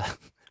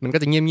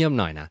เงียบๆ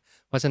หน่อยนะ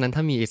เพราะฉะนั้นถ้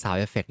ามี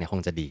Sound Effect เนี่ยค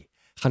งจะดี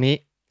คราวนี้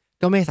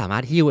ก็ไม่สามา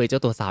รถหิ้วไอ้เจ้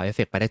าตัว Sound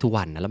Effect ไปได้ทุก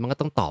วันนะแล้วมันก็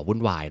ต้องต่อวุ่น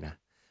วายนะ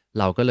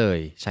เราก็เลย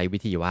ใช้วิ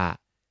ธีว่า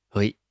เ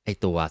ฮ้ยไอ้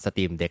ตัว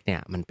Steam Deck เนี่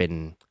ยมันเป็น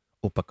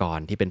อุปกร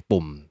ณ์ที่เป็น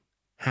ปุ่ม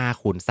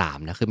5x3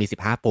นะคือมี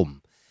15ปุ่ม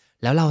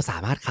แล้วเราสา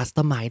มารถคัสต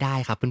อมไมซ์ได้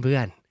ครับเพื่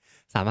อน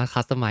ๆสามารถ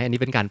คัสตอมไมซ์อันนี้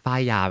เป็นการป้า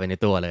ยยาไปใน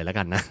ตัวเลยแล้ว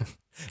กันนะ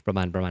ประม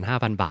าณ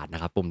 5,000 บาทน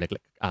ะครับปุ่มเล็ก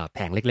แผ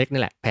งเล็กๆ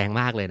นี่แหละแพง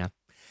มากเลยนะ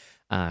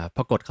พ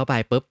อกดเข้าไป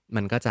ปุ๊บ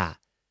มันก็จะ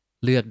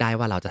เลือกได้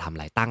ว่าเราจะทำอะ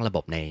ไรตั้งระบ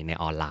บใน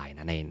ออนไลน์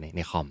นะใ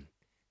นคอม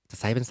จะ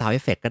ใช้เป็น Sound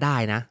Effect ก็ได้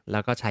นะแล้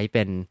วก็ใช้เ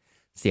ป็น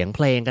เสียงเพ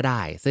ลงก็ไ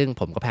ด้ซึ่ง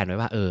ผมก็แผนไว้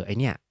ว่าไอ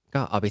เนี่ย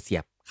ก็เอาไปเสี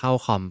ยบเข้า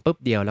คอมปุ๊บ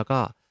เดียวแล้วก็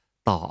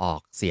ต่อออ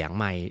กเสียง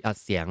ไมค์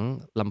เสียง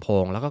ลำโพ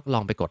งแล้วก็ล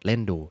องไปกดเล่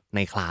นดูใน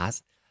คลาส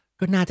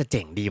ก็น่าจะเ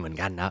จ๋งดีเหมือน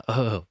กันนะ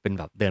เป็น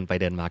แบบเดินไป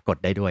เดินมากด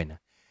ได้ด้วยนะ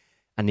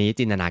อันนี้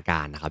จินตนาก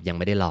ารนะครับยัง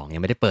ไม่ได้ลองยั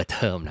งไม่ได้เปิดเ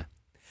ทอมนะ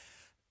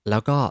แล้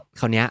วก็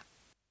คราวเนี้ย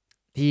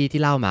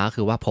ที่เล่ามาก็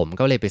คือว่าผม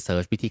ก็เลยไปเซิ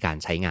ร์ชวิธีการ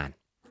ใช้งาน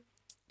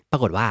ปรา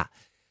กฏว่า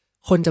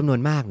คนจำนวน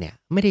มากเนี่ย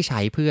ไม่ได้ใช้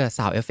เพื่อ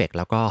Sound Effect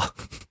แล้วก็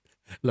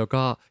แล้ว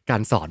ก็กา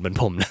รสอนเหมือน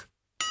ผมนะ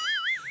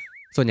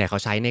ส่วนใหญ่เขา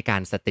ใช้ในกา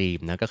รสตรีม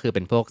นะก็คือเ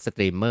ป็นพวกสต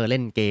รีมเมอร์เล่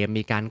นเกม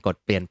มีการกด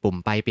เปลี่ยนปุ่ม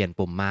ไปเปลี่ยน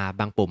ปุ่มมา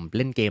บางปุ่มเ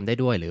ล่นเกมได้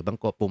ด้วยหรือบาง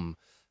ปุ่ม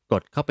ก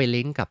ดเข้าไป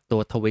ลิงก์กับตั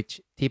ว Twitch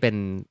ที่เป็น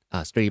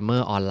สตรีมเมอ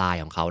ร์ออนไล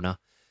น์ของเขาเนาะ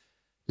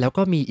แล้ว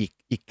ก็มี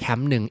อีกแคม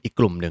ป์หนึ่งอีก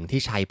กลุ่มหนึ่งที่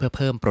ใช้เพื่อเ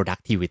พิ่ม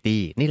productivity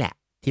นี่แหละ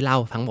ที่เล่า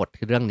ทั้งหมด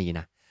คือเรื่องนี้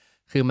นะ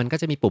คือมันก็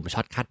จะมีปุ่มช็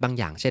อตคัทบาง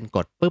อย่างเช่นก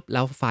ดปุ๊บแ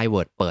ล้วไฟล์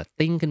Word เปิด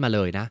ติ้งขึ้นมาเล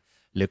ยนะ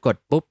หรือกด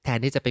ปุ๊บแทน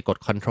ที่จะไปกด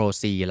Ctrl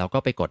C แล้วก็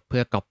ไปกดเพื่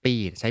อ Copy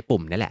ใช้ปุ่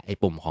มนี่แหละไอ้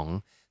ปุ่มของ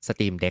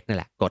Steam Deck นั่น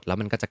แหละกดแล้ว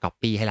มันก็จะ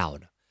Copy ให้เรา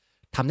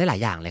ทำได้หลาย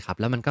อย่างเลยครับ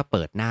แล้วมันก็เ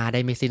ปิดหน้าได้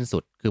ไม่สิ้นสุ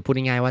ดคือพูด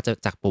ง่ายๆว่าจะ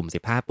จากปุ่ม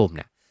15ปุ่มเ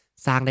นี่ย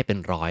สร้างได้เป็น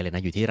ร้อยเลยน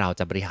ะอยู่ที่เรา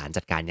จะบริหาร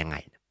จัดการยังไง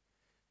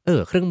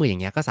เครื่องมืออย่า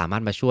งเงี้ยก็สามาร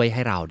ถมาช่วยใ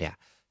ห้เราเนี่ย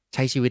ใ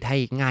ช้ชีวิตให้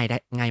ง่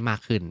ายมาก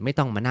ขึ้นไม่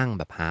ต้องมานั่ง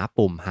แบบหา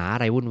ปุ่มหาอะ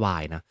ไรวุ่นวา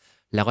ยนะ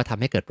แล้วก็ทำ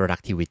ให้เกิด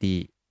productivity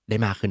ได้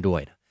มากขึ้นด้ว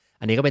ยนะ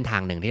อันนี้ก็เป็นทา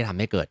งหนึ่งที่ทำ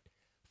ให้เกิด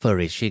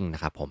flourishing น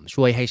ะครับผม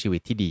ช่วยให้ชีวิ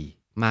ตที่ดี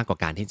มากกว่า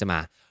การที่จะมา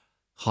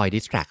คอย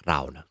distract เรา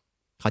นะ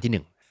ข้อที่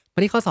1ม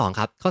าที่ข้อ2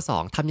ครับข้อ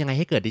2ทำยังไงใ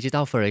ห้เกิด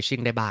digital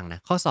flourishing ได้บ้างนะ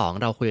ข้อ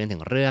2เราคุยกันถึ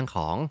งเรื่องข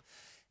อง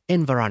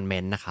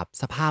environment นะครับ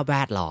สภาพแว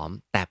ดล้อม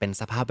แต่เป็น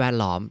สภาพแวด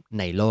ล้อม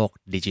ในโลก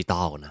ดิจิ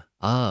ทัลนะ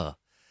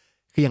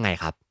คือยังไง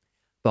ครับ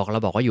เรา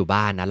บอกว่าอยู่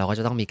บ้านนะเราก็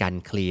จะต้องมีการ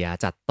เคลียร์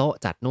จัดโต๊ะ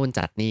จัดนู่น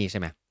จัดนี่ใช่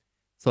ไหม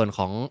ส่วนข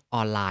องอ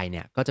อนไลน์เ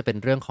นี่ยก็จะเป็น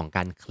เรื่องของก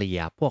ารเคลีย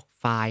ร์พวก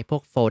ไฟล์พว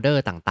กโฟลเดอ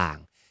ร์ต่าง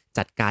ๆ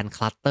จัดการค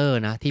ลัสเตอร์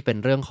นะที่เป็น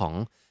เรื่องของ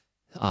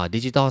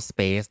digital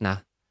space นะ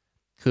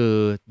คือ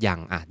อ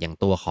ย่าง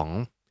ตัวของ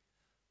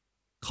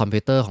คอมพิ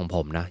วเตอร์ของผ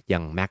มนะอย่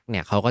าง Mac เ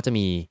นี่ยเข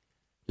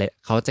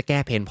าจะแก้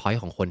เพนพอย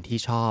ต์ของคนที่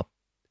ชอบ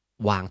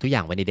วางทุกอย่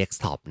างไว้ในเดส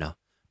ก์ท็อปเนาะ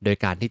โดย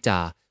การที่จะ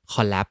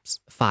collapse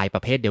ไฟล์ปร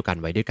ะเภทเดียวกัน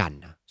ไว้ด้วยกัน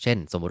นะเช่น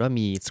สมมุติว่า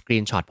มีสกรี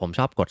นช็อตผม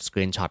ชอบกดสก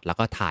รีนช็อตแล้ว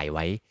ก็ถ่ายไ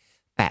ว้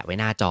แปะไว้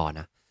หน้าจอ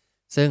นะ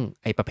ซึ่ง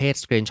ไอประเภท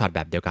สกรีนช็อตแบ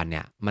บเดียวกันเ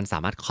นี่ยมันสา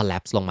มารถ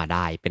collapse ลงมาไ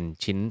ด้เป็น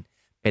ชิ้น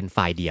เป็นไฟ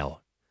ล์เดียว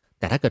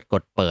แต่ถ้าเกิดก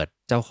ดเปิด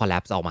เจ้า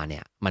collapse ออกมาเนี่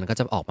ยมันก็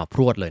จะออกมาพ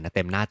รวดเลยนะเ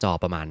ต็มหน้าจอ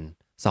ประมาณ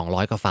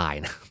200กว่าไฟล์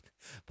นะ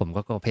ผม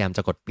ก็พยายามจ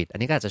ะกดปิดอัน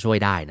นี้ก็อาจจะช่วย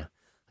ได้นะ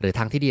หรือท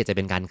างที่ดีอาจจะเ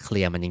ป็นการเค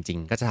ลียร์มันจริง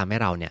ๆก็จะทำให้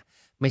เราเนี่ย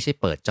ไม่ใช่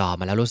เปิดจอ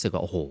มาแล้วรู้สึกว่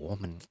าโอ้โห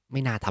มันไ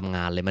ม่น่าทำง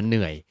านเลยมันเห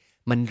นื่อย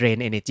มันเดรน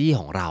energy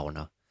ของเราเ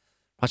นาะ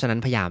เพราะฉะนั้น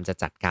พยายามจะ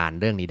จัดการ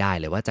เรื่องนี้ได้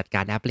หรือว่าจัดก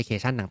ารแอปพลิเค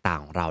ชันต่าง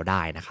ๆของเราไ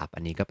ด้นะครับอั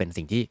นนี้ก็เป็น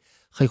สิ่งที่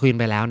เคยคุย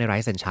ไปแล้วใน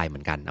Rise and Shine เหมื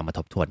อนกันเอามาท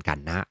บทวนกัน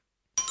นะ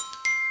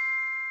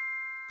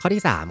ข้อ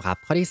ที่3ครับ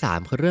ข้อที่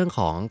3คือเรื่องข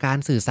องการ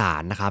สื่อสา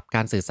รนะครับก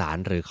ารสื่อสาร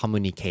หรือ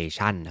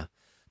communication นะ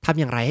ทำ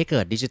อย่างไรให้เ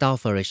กิด digital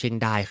flourishing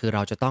ได้คือเร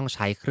าจะต้องใ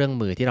ช้เครื่อง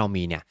มือที่เรา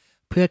มีเนี่ย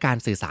เพื่อการ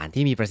สื่อสาร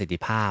ที่มีประสิทธิ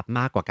ภาพม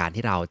ากกว่าการ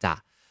ที่เราจะ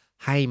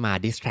ให้มา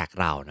distract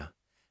เรานะ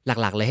ห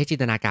ลักๆเลยให้จิน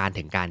ตนาการ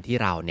ถึงการที่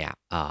เราเนี่ย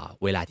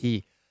เวลาที่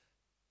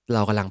เร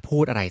ากำลังพู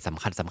ดอะไรส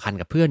ำคัญ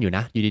กับเพื่อนอยู่น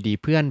ะอยู่ดี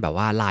ๆเพื่อนแบบ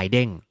ว่า LINE เ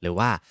ด้งหรือ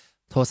ว่า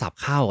โทรศัพท์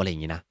เข้าอะไรอย่า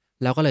งงี้นะ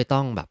เราก็เลยต้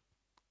องแบบ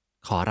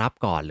ขอรับ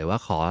ก่อนหรือว่า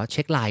ขอเ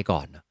ช็ก LINE ก่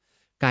อนเนาะ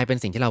กลายเป็น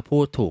สิ่งที่เราพู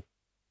ดถูก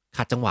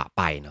ขัดจังหวะไ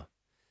ปเนาะ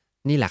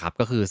นี่แหละครับ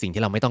ก็คือสิ่ง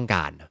ที่เราไม่ต้องก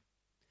ารเนาะ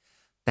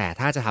แต่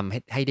ถ้าจะทำ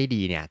ให้ได้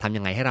ดีเนี่ยทำ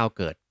ยังไงให้เรา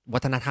เกิดวั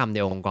ฒนธรรมใน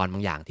องค์กรบา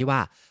งอย่างที่ว่า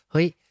เ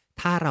ฮ้ย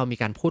ถ้าเรามี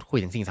การพูดคุย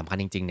ถึงสิ่งสำคัญ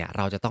จริงๆเนี่ยเ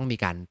ราจะต้องมี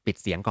การปิด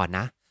เสียงก่อนน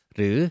ะห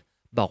รือ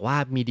บอกว่า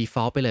มี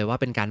default ไปเลยว่า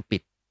เป็นการปิ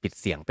ด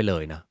เสียงไปเล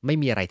ยนะไม่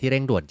มีอะไรที่เ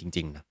ร่งด่วนจ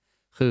ริงๆนะ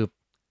คือ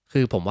คื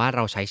อผมว่าเ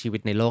ราใช้ชีวิ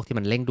ตในโลกที่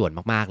มันเร่งด่วน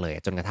มากๆเลย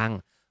จนกระทั่ง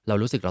เรา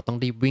รู้สึกเราต้อง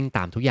รีบวิ่งต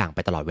ามทุกอย่างไป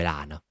ตลอดเวลา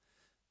เนาะ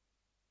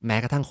แม้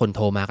กระทั่งคนโท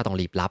รมาก็ต้อง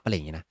รีบรับอะไรอ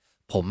ย่างงี้นะ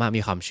ผมอะ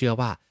มีความเชื่อ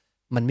ว่า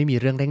มันไม่มี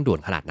เรื่องเร่งด่วน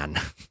ขนาดนั้น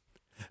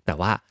แต่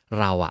ว่า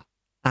เราอะ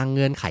ตั้งเ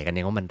งื่อนไขกันเอ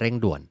งว่ามันเร่ง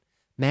ด่วน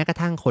แม้กระ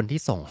ทั่งคนที่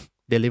ส่ง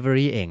ดิลิเวอ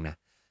รีเองนะ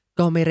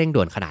ก็ไม่เร่ง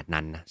ด่วนขนาด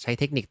นั้นนะใช้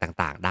เทคนิค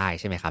ต่างๆได้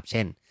ใช่ไหมครับเ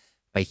ช่น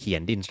ไปเขีย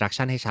น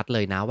instruction ให้ชัดเล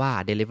ยนะว่า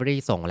ดิลิเวอรี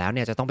ส่งแล้วเ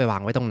นี่ยจะต้องไปวา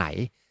งไว้ตรงไหน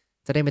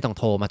จะได้ไม่ต้อง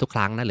โทรมาทุกค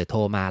รั้งนะหรือโทร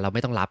มาเราไ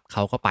ม่ต้องรับเข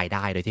าก็ไปไ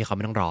ด้โดยที่เขาไ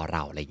ม่ต้องรอเร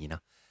าอะไรอย่างงี้เนา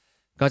ะ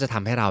ก็จะท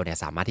ำให้เราเนี่ย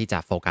สามารถที่จะ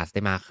โฟกัสไ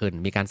ด้มากขึ้น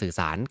มีการสื่อ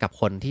สารกับ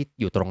คนที่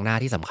อยู่ตรงหน้า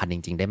ที่สำคัญจ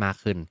ริงๆได้มาก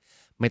ขึ้น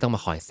ไม่ต้องมา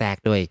คอยแทรก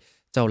ด้วย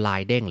เจ้า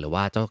LINE เด้งหรือ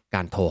ว่าเจ้าก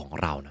ารโทรของ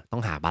เรานะต้อ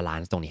งหาบาลั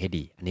นซ์ตรงนี้ให้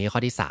ดีอันนี้ข้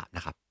อที่3น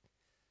ะครับ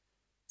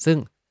ซึ่ง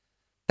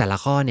แต่ละ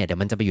ข้อเนี่ยเดี๋ยว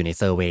มันจะไปอยู่ใน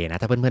เซอร์เวย์นะ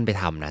ถ้าเพื่อนๆไป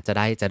ทำนะจะไ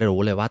ด้รู้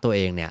เลยว่าตัวเอ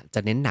งเนี่ยจะ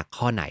เน้นหนัก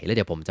ข้อไหนแล้วเ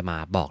ดี๋ยวผมจะมา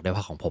บอกด้วยว่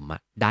าของผมอ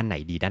ะด้านไหน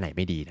ดีด้านไหนไ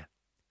ม่ดีนะ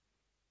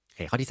โอเค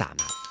ข้อที่3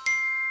นะครับ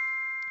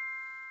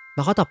ม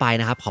าข้อต่อไป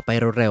นะครับขอไป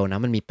เร็วๆนะ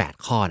มันมี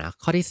8ข้อนะ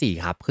ข้อที่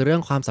4ครับคือเรื่อ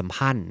งความสัม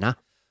พันธ์นะ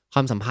คว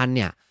ามสัมพันธ์เ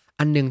นี่ย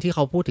อันหนึงที่เข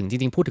าพูดถึงจ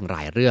ริงๆพูดถึงหล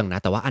ายเรื่องนะ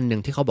แต่ว่าอันหนึ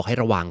งที่เขาบอกให้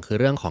ระวังคือ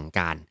เรื่องของ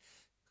การ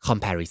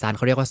comparison เ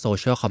ขาเรียกว่า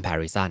social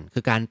comparison คื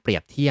อการเปรีย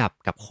บเทียบ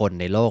กับคน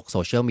ในโลก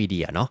social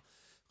media เนาะ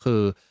คื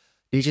อ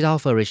digital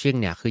flourishing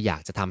เนี่ยคืออยา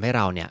กจะทำให้เ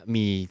ราเนี่ย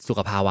มีสุข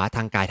ภาวะท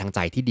างกายทางใจ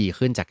ที่ดี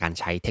ขึ้นจากการ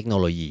ใช้เทคโน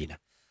โลยีนะ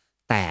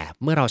แต่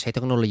เมื่อเราใช้เท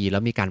คโนโลยีแล้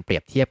วมีการเปรี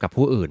ยบเทียบกับ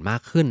ผู้อื่นมา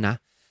กขึ้นนะ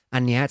อั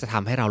นเนี้ยจะท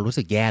ำให้เรารู้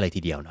สึกแย่เลย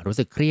ทีเดียวนะรู้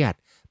สึกเครียด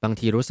บาง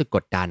ทีรู้สึกก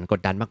ดดั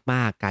นม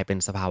ากๆกลายเป็น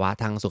สภาวะ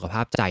ทางสุขภ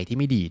าพใจที่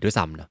ไม่ดีด้วย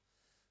ซ้ำเนาะ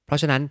เพรา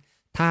ะฉะนั้น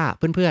ถ้า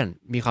เพื่อน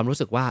ๆมีความรู้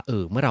สึกว่า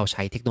เมื่อเราใ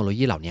ช้เทคโนโล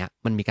ยีเหล่านี้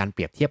มันมีการเป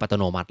รียบเทียบอัต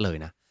โนมัติเลย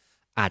นะ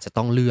อาจจะ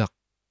ต้องเลือก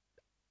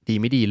ดี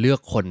ไม่ดีเลือก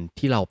คน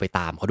ที่เราไปต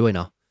ามเขาด้วยเ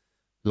นาะ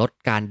ลด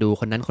การดู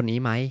คนนั้นคนนี้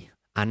ไหม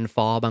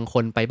unfollow บางค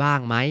นไปบ้าง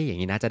ไหมอย่า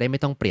งนี้นะจะได้ไม่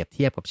ต้องเปรียบเ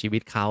ทียบกับชีวิ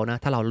ตเขานะ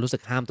ถ้าเรารู้สึ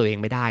กห้ามตัวเอง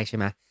ไม่ได้ใช่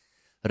ไหม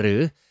หรือ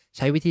ใ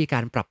ช้วิธีกา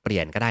รปรับเปลี่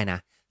ยนก็ได้นะ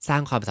สร้า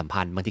งความสัม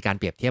พันธ์บางทีการ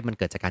เปรียบเทียบมัน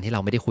เกิดจากการที่เรา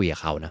ไม่ได้คุยกับ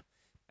เขานะ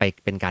ไป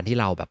เป็นการที่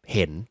เราแบบเ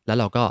ห็นแล้ว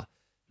เราก็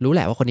รู้แห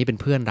ละว่าคนนี้เป็น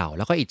เพื่อนเราแ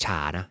ล้วก็อิจฉา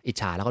นะอิจ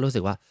ฉาแล้วก็รู้สึ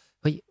กว่า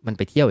เฮ้ยมันไ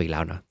ปเที่ยวอีกแล้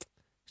วนะ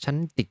ฉัน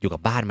ติดอยู่กั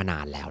บบ้านมานา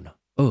นแล้วเนาะ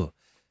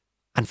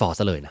unfollow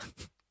ซะเลยนะ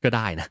ก็ไ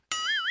ด้นะ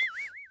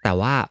แต่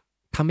ว่า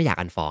ถ้าไม่อยาก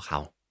unfollow เขา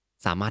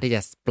สามารถที่จ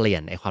ะเปลี่ย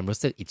นไอ้ความรู้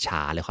สึกอิจฉ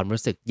าหรือความ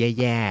รู้สึก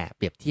แย่ๆเ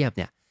ปรียบเทียบเ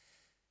นี่ย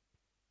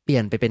เปลี่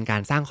ยนไปเป็นกา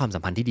รสร้างความสั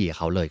มพันธ์ที่ดีกับ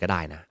เขาเลยก็ไ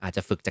ด้นะอาจจ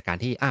ะฝึกจากการ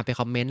ที่ไป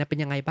คอมเมนต์นะเป็น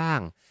ยังไงบ้าง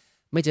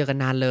ไม่เจอกัน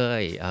นานเล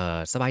ย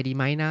สบายดีไ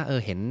หมนะ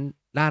เห็น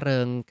ร่าเริ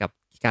งกับ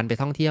การไป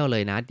ท่องเที่ยวเล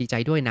ยนะดีใจ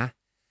ด้วยนะ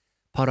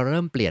พอเราเ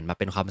ริ่มเปลี่ยนมา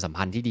เป็นความสัม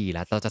พันธ์ที่ดีแ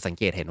ล้วเราจะสัง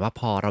เกตเห็นว่า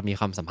พอเรามี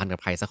ความสัมพันธ์กับ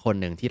ใครสักคน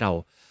หนึ่งที่เรา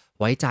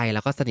ไว้ใจแ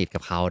ล้วก็สนิทกั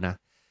บเขานะ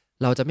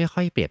เราจะไม่ค่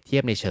อยเปรียบเทีย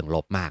บในเชิงล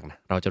บมากนะ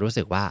เราจะรู้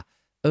สึกว่า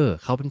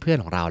เขาเป็นเพื่อน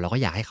ของเราเราก็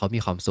อยากให้เขามี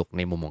ความสุขใ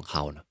นมุมของเข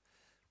าเนาะ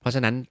เพราะฉ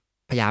ะนั้น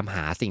พยายามห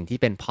าสิ่งที่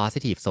เป็น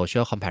positive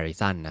social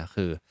comparison นะ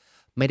คือ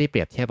ไม่ได้เป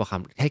รียบเทียบกับควา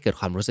มให้เกิด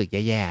ความรู้สึก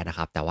แย่ๆนะค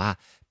รับแต่ว่า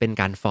เป็น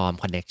การ form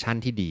connection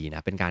ที่ดีน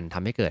ะเป็นการท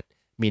ำให้เกิด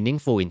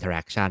meaningful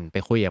interaction ไป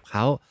คุยกับเข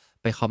า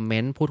ไปคอมเม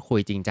นต์พูดคุย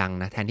จริงจัง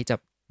นะแทนที่จะ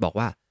บอก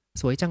ว่า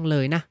สวยจังเล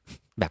ยนะ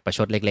แบบประช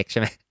ดเล็กๆใช่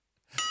ไหม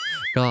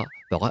ก็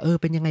บอกว่า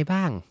เป็นยังไง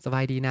บ้างสบ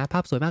ายดีนะภา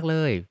พสวยมากเล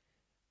ย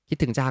คิด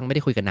ถึงจังไม่ไ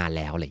ด้คุยกันนาน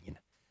แล้วอะไรอย่างเงี้ย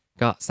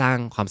ก็สร้าง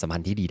ความสัมพัน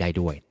ธ์ที่ดีได้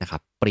ด้วยนะครั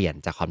บเปลี่ยน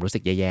จากความรู้สึ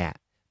กแย่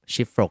ๆ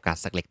shift focus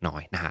สักเล็กน้อ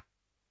ยนะฮะ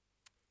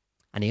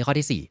อันนี้ข้อ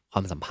ที่4คว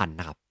ามสัมพันธ์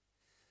นะครับ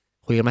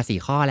คุยกันมา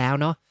4ข้อแล้ว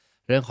เนาะ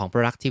เรื่องของ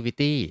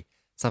productivity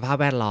สภาพ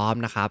แวดล้อม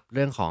นะครับเ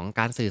รื่องของ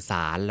การสื่อส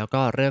ารแล้ว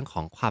ก็เรื่องข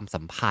องความ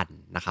สัมพันธ์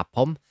นะครับผ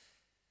ม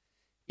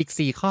อีก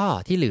4ข้อ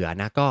ที่เหลือ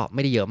นะก็ไ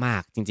ม่ได้เยอะมา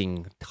กจริง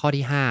ๆข้อ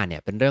ที่5เนี่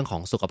ยเป็นเรื่องขอ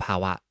งสุขภา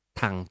วะ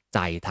ทางใจ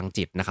ทาง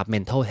จิตนะครับ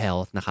mental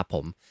health นะครับผ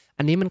ม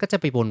อันนี้มันก็จะ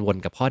ไปวน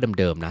ๆกับข้อ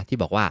เดิมๆนะที่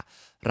บอกว่า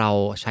เรา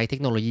ใช้เทค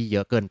โนโลยีเย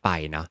อะเกินไป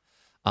นะ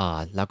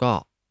แล้วก็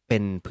เป็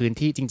นพื้น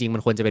ที่จริงๆมั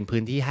นควรจะเป็น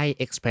พื้นที่ให้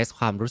express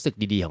ความรู้สึก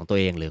ดีๆของตัว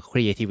เองหรือ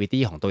creativity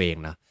ของตัวเอง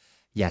นะ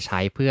อย่าใช้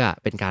เพื่อ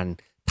เป็นการ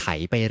ไถ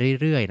ไป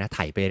เรื่อยๆนะไถ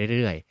ไปเ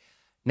รื่อย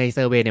ๆในเซ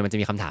อร์เวย์เนี่ยมันจะ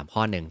มีคำถามข้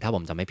อหนึ่งถ้าผ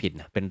มจำไม่ผิด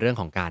นะเป็นเรื่อง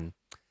ของการ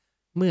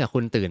เมื่อคุ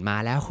ณตื่นมา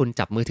แล้วคุณ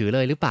จับมือถือเล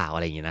ยหรือเปล่าอะ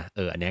ไรอย่างเงี้ยนะ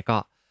อันเนี้ยก็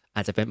อ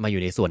าจจะเป็นมาอ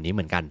ยู่ในส่วนนี้เห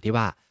มือนกันที่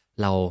ว่า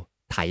เรา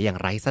ไถอย่าง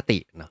ไร้สติ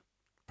เนาะ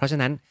เพราะฉะ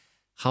นั้น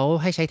เขา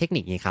ให้ใช้เทคนิ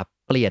คนี้ครับ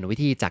เปลี่ยนวิ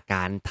ธีจากก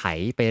ารไถ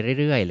ไป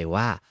เรื่อยๆหรือ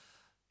ว่า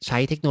ใช้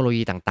เทคโนโล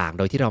ยีต่างๆโ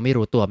ดยที่เราไม่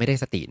รู้ตัวไม่ได้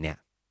สติเนี่ย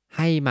ใ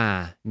ห้มา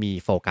มี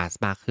โฟกัส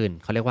มากขึ้น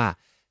เขาเรียกว่า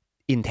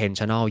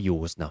intentional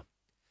use เนาะ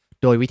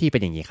โดยวิธีเป็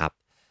นอย่างนี้ครับ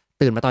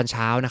ตื่นมาตอนเ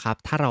ช้านะครับ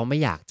ถ้าเราไม่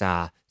อยากจะ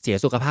เสีย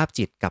สุขภาพ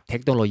จิตกับเท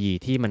คโนโลยี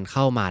ที่มันเ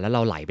ข้ามาแล้วเร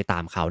าไหลไปตา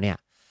มเขาเนี่ย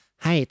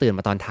ให้ตื่นม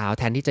าตอนเช้าแ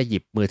ทนที่จะหยิ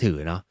บมือถือ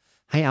เนาะ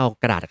ให้เอา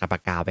กระดาษกับปา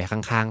กกาไป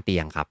ข้างๆเตี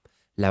ยงครับ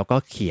แล้วก็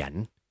เขียน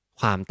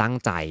ความตั้ง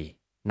ใจ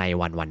ใน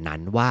วันนั้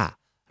นว่า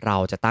เรา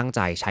จะตั้งใ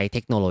จใช้เท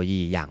คโนโล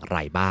ยีอย่างไร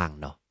บ้าง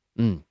เนาะ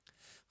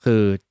คื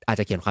ออาจ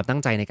จะเขียนความตั้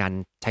งใจในการ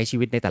ใช้ชี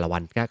วิตในแต่ละวั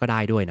นก็ได้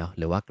ด้วยเนาะ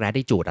หรือว่า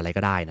gratitude อะไร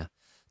ก็ได้นะ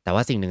แต่ว่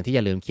าสิ่งหนึ่งที่อ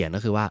ย่าลืมเขียน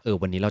ก็คือว่า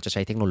วันนี้เราจะใ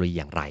ช้เทคโนโลยี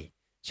อย่างไร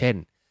เช่น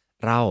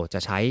เราจะ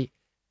ใช้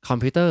คอม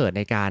พิวเตอร์ใ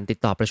นการติด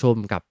ต่อประชุม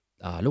กับ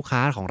ลูกค้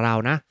าของเรา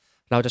นะ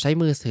เราจะใช้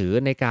มือถือ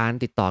ในการ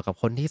ติดต่อกับ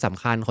คนที่ส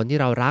ำคัญคนที่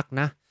เรารัก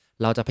นะ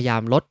เราจะพยายา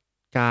มลด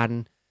การ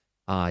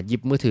หยิ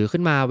บมือถือขึ้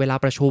นมาเวลา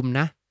ประชุม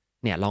นะ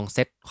เนี่ยลองเซ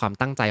ตความ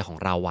ตั้งใจของ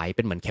เราไว้เ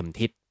ป็นเหมือนเข็ม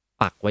ทิศ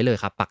ปักไว้เลย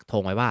ครับปักธ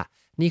งไว้ว่า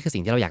นี่คือสิ่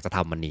งที่เราอยากจะท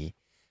ำวันนี้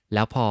แ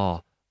ล้วพอ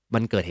มั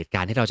นเกิดเหตุกา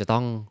รณ์ที่เราจะต้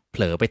องเผ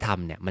ลอไปท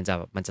ำเนี่ยมั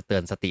นจะเตื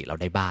อนสติเรา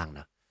ได้บ้างน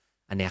ะ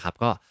อันเนี้ยครับ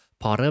ก็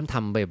พอเริ่มท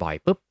ำบ่อย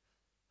ๆปุ๊บ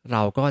เร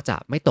าก็จะ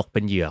ไม่ตกเป็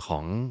นเหยื่อขอ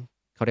ง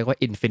เขาเรียกว่า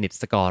infinite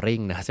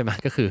scoring นะใช่ไหม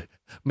ก็คือ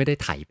ไม่ได้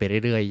ไถไป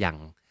เรื่อยๆอย่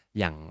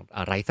าง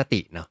ไร้ส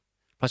ติเนาะ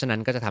เพราะฉะนั้น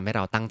ก็จะทำให้เ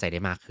ราตั้งใจได้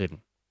มากขึ้น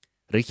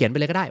หรือเขียนไป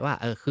เลยก็ได้ว่า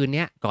คืน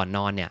นี้ก่อนน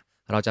อนเนี่ย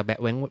เราจะ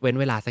เว้น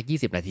เวลาสัก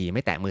20นาทีไ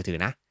ม่แตะมือถือ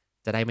นะ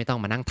จะได้ไม่ต้อง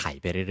มานั่งไถ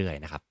ไปเรื่อย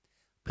ๆนะครับ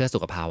เพื่อสุ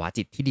ขภาวะ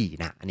จิตที่ดี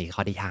นะอันนี้ข้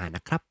อที่5น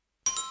ะครับ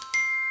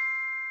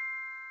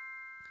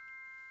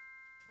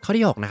ข้อ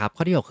ที่6นะครับ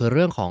ข้อที่6คือเ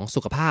รื่องของ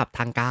สุขภาพท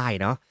างกาย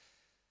เนาะ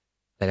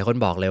หลายๆคน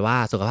บอกเลยว่า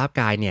สุขภาพ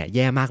กายเนี่ยแ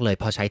ย่มากเลย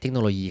พอใช้เทคโน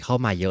โลยีเข้า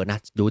มาเยอะนะ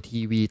ดูที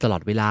วีตลอ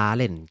ดเวลา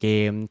เล่นเก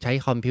มใช้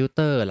คอมพิวเต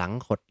อร์หลัง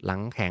ขดหลั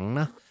งแข็ง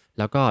นะแ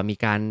ล้วก็มี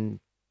การ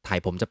ถ่าย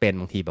ผมจะเป็น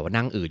บางทีแบบว่า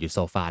นั่งอยู่โซ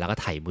ฟาแล้วก็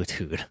ถ่ายมือ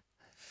ถือ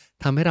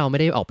ทำให้เราไม่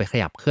ได้ออกไปข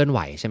ยับเคลื่อนไหว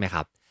ใช่ไหมค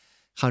รับ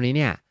คราวนี้เ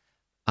นี่ย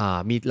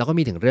เราก็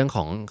มีถึงเรื่องข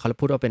องเขา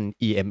พูดว่าเป็น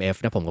EMF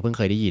นะผมก็เพิ่งเ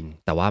คยได้ยิน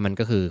แต่ว่ามัน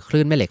ก็คือค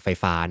ลื่นแม่เหล็กไฟ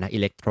ฟ้านะ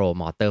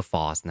Electromotor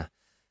Force นะ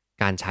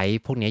การใช้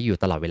พวกนี้อยู่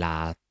ตลอดเวลา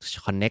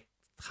connect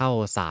เข้า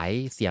สาย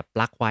เสียบป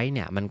ลั๊กไว้เ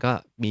นี่ยมันก็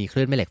มีค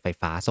ลื่นแม่เหล็กไฟ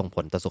ฟ้าส่งผ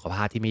ลต่อสุขภ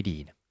าพที่ไม่ดี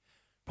นะ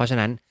เพราะฉะ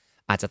นั้น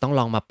อาจจะต้อง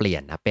ลองมาเปลี่ย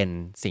นนะเป็น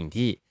สิ่ง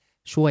ที่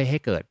ช่วยให้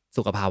เกิด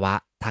สุขภาวะ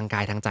ทางก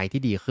ายทางใจ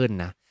ที่ดีขึ้น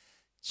นะ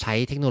ใช้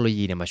เทคโนโล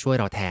ยีเนี่ยมาช่วย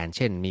เราแทนเ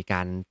ช่นมีก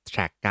าร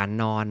track การ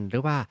นอนหรื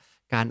อว่า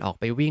การออก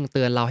ไปวิ่งเ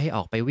ตือนเราให้อ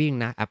อกไปวิ่ง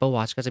นะ Apple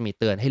Watch ก็จะมี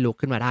เตือนให้ลุก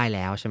ขึ้นมาได้แ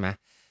ล้วใช่ไหม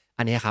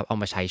อันนี้ครับเอา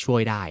มาใช้ช่ว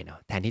ยได้เนาะ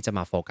แทนที่จะม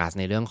าโฟกัส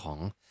ในเรื่องของ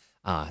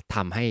ท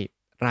ำให้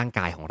ร่าง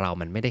กายของเรา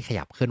มันไม่ได้ข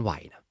ยับเคลื่อนไหว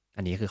นะ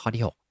อันนี้คือข้อ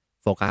ที่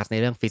6โฟกัสใน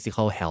เรื่อง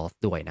physical health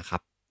ด้วยนะครั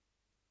บ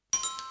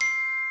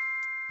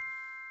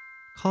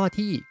ข้อ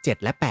ที่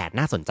7และ8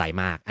น่าสนใจ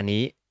มากอัน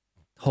นี้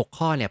6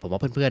ข้อเนี่ยผมว่า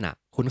เพื่อน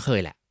ๆคุ้นเคย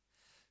แหละ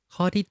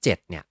ข้อที่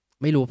7เนี่ย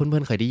ไม่รู้เพื่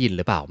อนๆเคยได้ยินห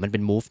รือเปล่ามันเป็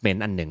น movement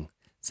อันหนึ่ง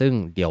ซึ่ง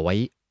เดี๋ยวไ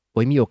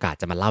ว้มีโอกาส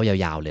จะมาเล่าย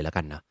าวๆเลยแล้ว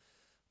กันนะ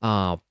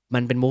มั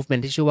นเป็น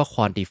movement ที่ชื่อว่า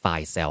quantify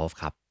self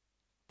ครับ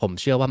ผม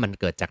เชื่อว่ามัน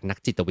เกิดจากนัก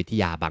จิตวิท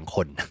ยาบางค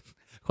น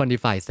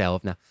quantify self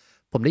นะ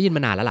ผมได้ยินม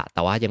านานแล้วล่ะแ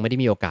ต่ว่ายังไม่ได้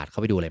มีโอกาสเข้า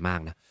ไปดูอะไรมา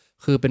กนะ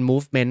คือเป็น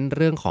movement เ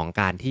รื่องของ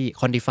การที่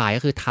quantify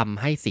ก็คือท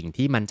ำให้สิ่ง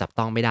ที่มันจับ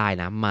ต้องไม่ได้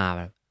นะ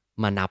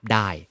มานับไ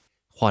ด้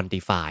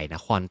quantify นะ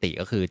quanti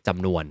ก็คือจ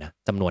ำนวนนะ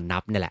จำนวนนั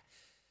บนี่แหละ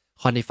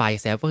quantify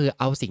self ก็คือ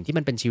เอาสิ่งที่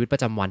มันเป็นชีวิตปร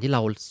ะจำวันที่เร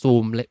าซู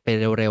มไป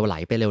เร็วๆไหล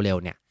ไปเร็ว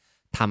ๆเนี่ย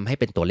ทำให้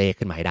เป็นตัวเลข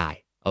ขึ้นมาให้ได้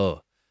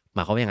หม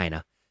ายความว่ายังไงน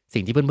ะ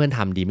สิ่งที่เพื่อนๆท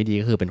ำดีไม่ดี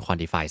ก็คือเป็น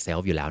quantify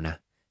self อยู่แล้วนะ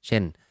เช่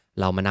น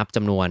เรามานับจ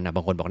ำนวนบ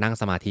างคนบอกนั่ง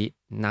สมาธิ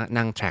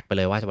นั่ง track ไปเ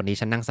ลยว่าวันนี้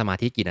ฉันนั่งสมา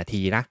ธิกี่นา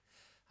ทีนะ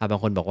บา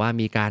งคนบอกว่า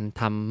มีการ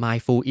ทำ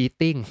mindful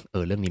eating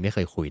เรื่องนี้ไม่เค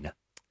ยคุยนะ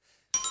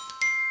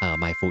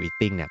mindful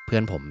eating เนี่ยเพื่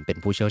อนผมเป็น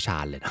ผู้เชี่ยวชา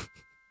ญเลยนะ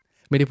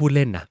ไม่ได้พูดเ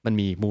ล่นนะมัน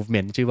มี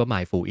movement ชื่อว่า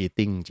mindful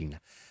eating จริงๆน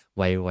ะไ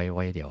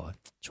ว้เดี๋ยว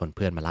ชวนเ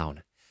พื่อนมาเล่าน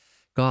ะ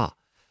ก็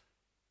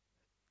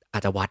อา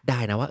จจะวัดได้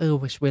นะว่า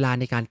เวลา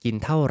ในการกิน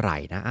เท่าไหร่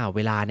นะเ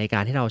วลาในกา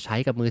รที่เราใช้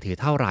กับมือถือ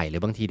เท่าไหร่หรื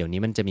อบางทีเดี๋ยวนี้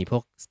มันจะมีพว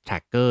ก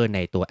tracker ใน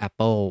ตัว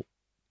Apple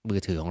มือ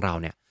ถือของเรา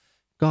เนี่ย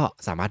ก็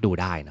สามารถดู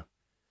ได้นะ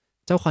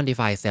เจ้า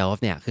quantify self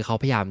เนี่ยคือเขา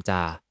พยายามจะ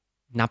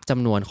นับจ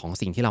ำนวนของ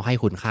สิ่งที่เราให้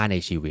คุณค่าใน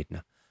ชีวิตน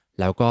ะ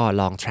แล้วก็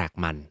ลอง track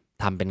มัน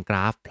ทำเป็นกร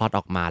าฟพลอตอ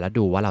อกมาแล้ว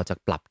ดูว่าเราจะ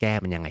ปรับแก้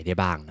มันยังไงได้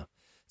บ้างเนาะ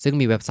ซึ่ง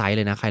มีเว็บไซต์เ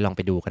ลยนะใครลองไ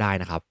ปดูก็ได้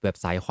นะครับเว็บ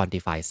ไซต์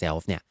quantify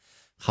self เนี่ย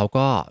เขา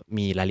ก็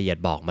มีรายละเอียด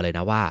บอกมาเลยน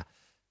ะว่า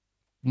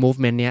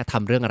movement เนี้ยท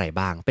ำเรื่องอะไร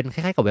บ้างเป็นคล้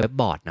ายๆกับเว็บ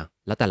บอร์ดนะ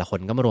แล้วแต่ละคน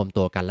ก็มารวม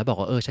ตัวกันแล้วบอก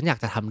ว่าฉันอยาก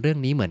จะทำเรื่อง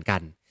นี้เหมือนกั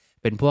น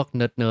เป็นพวกเ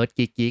นิร์ด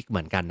กิ๊กเห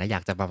มือนกันนะอย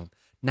ากจะมา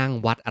นั่ง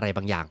วัดอะไรบ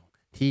างอย่าง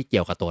ที่เกี่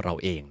ยวกับตัวเรา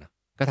เองนะ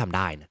ก็ทำไ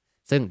ด้นะ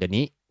ซึ่งเดี๋ยว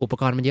นี้อุป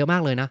กรณ์มันเยอะมา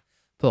กเลยนะ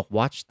พวก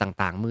watch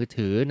ต่างๆมือ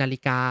ถือนาฬิ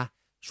กา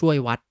ช่วย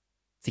วัด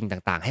สิ่ง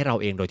ต่างๆให้เรา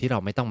เองโดยที่เรา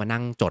ไม่ต้องมานั่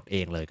งจดเอ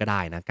งเลยก็ไ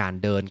ด้นะการ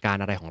เดินการ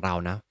อะไรของเรา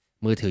นะ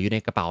มือถืออยู่ใน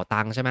กระเป๋า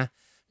ตังค์ใช่ไหม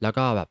แล้ว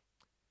ก็แบบ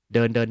เ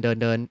ดิน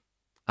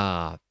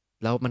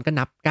แล้วมันก็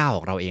นับก้าวข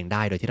องเราเองไ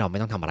ด้โดยที่เราไม่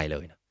ต้องทำอะไรเล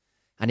ยนะ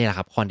อันนี้แหละค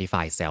รับ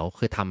quantify self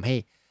คือทำให้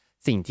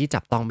สิ่งที่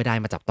จับต้องไม่ได้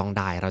มาจับต้อง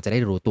ได้เราจะได้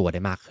รู้ตัวไ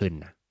ด้มากขึ้น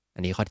นะอั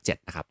นนี้ข้อที่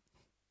7นะครับ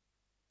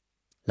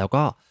แล้ว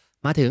ก็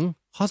มาถึง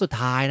ข้อสุด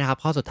ท้ายนะครับ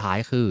ข้อสุดท้าย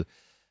คือ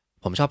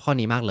ผมชอบข้อ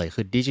นี้มากเลย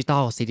คือ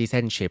digital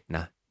citizenship น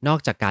ะนอก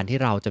จากการที่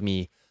เราจะมี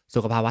สุ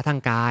ขภาวะทา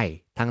งกาย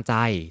ทางใจ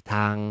ท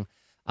าง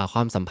คว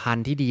ามสัมพัน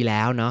ธ์ที่ดีแ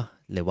ล้วเนาะ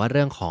หรือว่าเ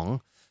รื่องของ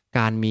ก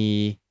ารมี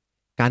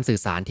การสื่อ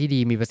สารที่ดี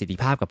มีประสิทธิ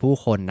ภาพกับผู้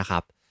คนนะครั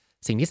บ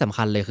สิ่งที่สำ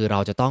คัญเลยคือเรา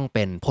จะต้องเ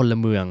ป็นพล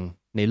เมือง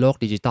ในโลก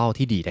ดิจิทัล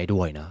ที่ดีได้ด้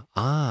วยนะ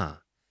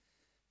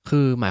คื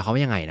อหมายความว่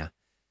ายังไงนะ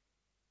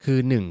คือ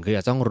หนึ่งคือจ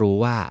ะต้องรู้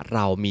ว่าเร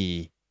ามี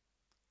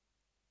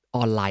อ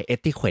อนไลน์เอ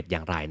ติเคทอย่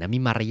างไรนะมี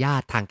มารยา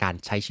ททางการ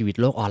ใช้ชีวิต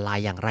โลกออนไล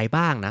น์อย่างไร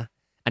บ้างนะ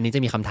อันนี้จ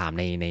ะมีคำถาม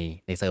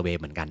ในเซอร์เวย์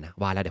เหมือนกันนะ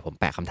ว่าแล้วเดี๋ยวผม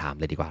แปะคำถาม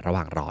เลยดีกว่าระห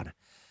ว่างรอนะ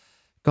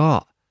ก็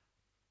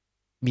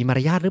มีมาร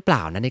ยาทหรือเปล่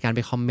านะในการไป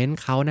คอมเมนต์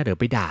เขานะหรือ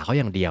ไปด่าเขา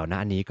อย่างเดียวนะ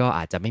อันนี้ก็อ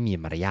าจจะไม่มี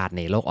มารยาทใ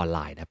นโลกออนไล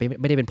น์นะ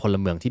ไม่ได้เป็นพล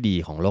เมืองที่ดี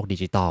ของโลกดิ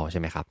จิทัลใช่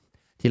ไหมครับ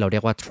ที่เราเรี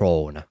ยกว่า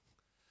troll นะ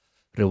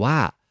หรือว่า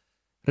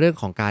เรื่อง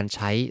ของการใ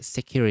ช้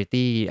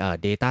security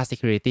data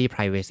security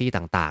privacy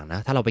ต่างๆนะ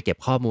ถ้าเราไปเก็บ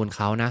ข้อมูลเ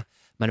ขานะ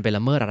มันเป็นล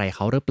ะเมิดอะไรเข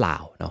าหรือเปล่า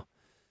เนาะ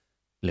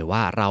หรือว่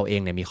าเราเอ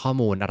งเนี่ยมีข้อ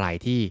มูลอะไร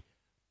ที่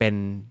เป็น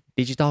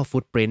ดิจิทัลฟุ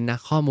ตปรินต์นะ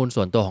ข้อมูล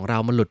ส่วนตัวของเรา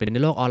มันหลุดไปใ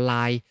นโลกออนไล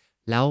น์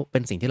แล้วเป็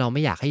นสิ่งที่เราไ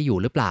ม่อยากให้อยู่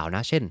หรือเปล่าน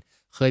ะเช่น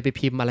เคยไป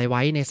พิมพ์อะไรไ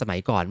ว้ในสมัย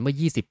ก่อนเมื่อ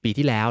20 ปี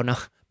ที่แล้วเนาะ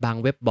บาง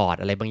เว็บบอร์ด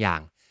อะไรบางอย่า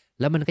ง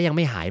แล้วมันก็ยังไ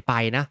ม่หายไป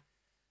นะ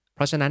เพ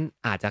ราะฉะนั้น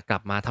อาจจะกลั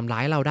บมาทำร้า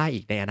ยเราได้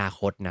อีกในอนา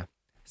คตนะ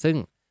ซึ่ง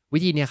วิ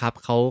ธีนี้ครับ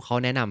เขา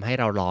แนะนำให้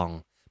เราลอง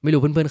ไม่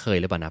รู้เพื่อนๆเคย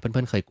หรือเปล่านะเ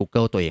พื่อนๆเคย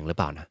Google ตัวเองหรือเ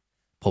ปล่านะ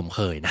ผมเค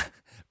ยนะ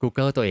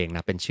Google ตัวเองน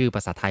ะเป็นชื่อภ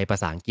าษาไทยภา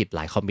ษาอังกฤษหล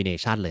ายคอมบิเน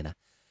ชันเลยนะ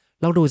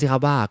ลองดูสิครั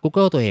บว่า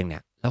Google ตัวเองเนี่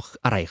ยแล้ว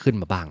อะไรขึ้น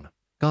มาบ้างนะ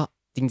ก็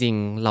จริง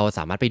ๆเราส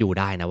ามารถไปดู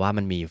ได้นะว่า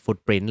มันมีฟุต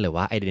ปรินต์หรือ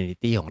ว่า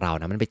identity ของเรา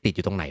นะมันไปติดอ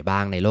ยู่ตรงไหนบ้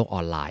างในโลกอ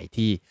อนไลน์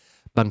ที่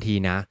บางที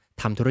นะ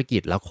ทำธุรกิ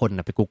จแล้วคนน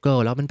ะไป Google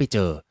แล้วมันไปเจ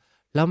อ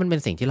แล้วมันเป็น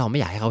สิ่งที่เราไม่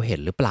อยากให้เขาเห็น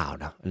หรือเปล่า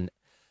นะ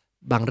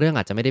บางเรื่อง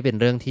อาจจะไม่ได้เป็น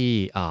เรื่องที่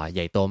ให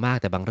ญ่โตมาก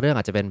แต่บางเรื่อง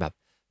อาจจะเป็นแบบ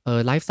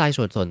ไลฟ์สไตล์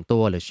ส่วนตั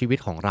วหรือชีวิต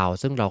ของเรา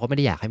ซึ่งเราก็ไม่ไ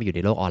ด้อยากให้มันอยู่ใน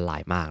โลกออนไล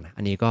น์มากนะ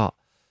อันนี้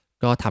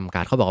ก็ทำก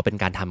ารเขาบอกว่าเป็น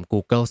การทำ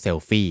Google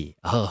Selfie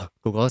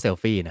Google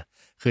Selfie นะ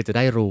คือจะไ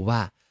ด้รู้ว่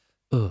า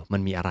มั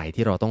นมีอะไร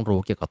ที่เราต้องรู้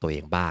เกี่ยวกับตัวเอ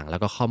งบ้างแล้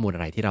วก็ข้อมูลอ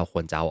ะไรที่เราค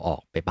วรจะเอาออ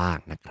กไปบ้าง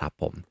นะครับ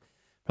ผม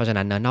เพราะฉะ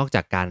นั้นนะนอกจ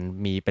ากการ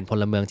มีเป็นพ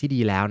ลเมืองที่ดี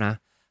แล้วนะ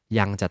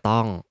ยังจะต้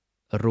อง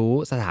รู้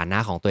สถานะ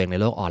ของตัวเองใน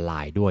โลกออนไล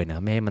น์ด้วยน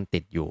ะไม่ให้มันติ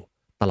ดอยู่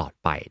ตลอด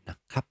ไปนะ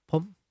ครับผ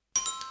ม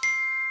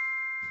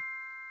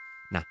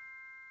นะ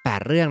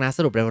8เรื่องนะส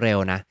รุปเร็ว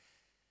ๆนะ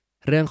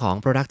เรื่องของ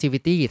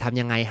productivity ทำ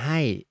ยังไงให้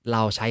เร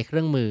าใช้เค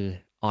รื่องมือ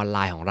ออนไล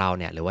น์ของเรา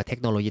เนี่ยหรือว่าเทค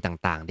โนโลยี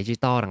ต่างๆดิจิ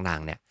ทัลต่า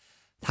งๆเนี่ย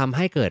ทำใ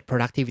ห้เกิด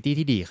productivity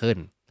ที่ดีขึ้น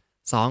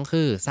2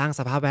คือสร้างส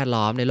ภาพแวด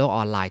ล้อมในโลกอ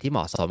อนไลน์ที่เหม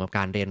าะสมกับก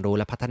ารเรียนรู้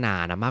และพัฒนา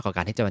นะมากกว่าก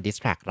ารที่จะมา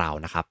distract เรา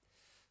นะครับ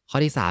ข้อ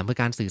ที่3คือ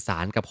การสื่อสา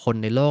รกับคน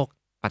ในโลก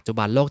ปัจจุ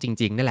บันโลกจ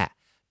ริงๆนี่แหละ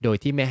โดย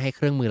ที่ไม่ให้เค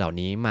รื่องมือเหล่า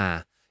นี้มา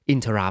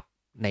interrupt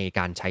ในก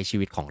ารใช้ชี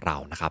วิตของเรา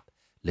นะครับ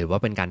หรือว่า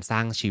เป็นการสร้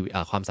างชีวิต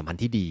ความสัมพัน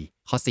ธ์ที่ดี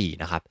ข้อ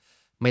4นะครับ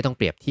ไม่ต้องเ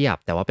ปรียบเทียบ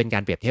แต่ว่าเป็นกา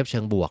รเปรียบเทียบเชิ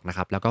งบวกนะค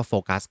รับแล้วก็โฟ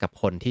กัสกับ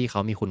คนที่เขา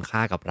มีคุณค่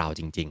ากับเรา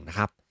จริงๆนะค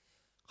รับ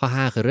ข้อ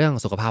5คือเรื่อง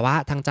สุขภาวะ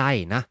ทางใจ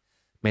นะ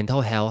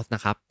mental health น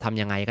ะครับท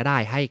ำยังไงก็ได้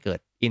ให้เกิด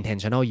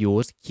intentional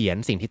use เขียน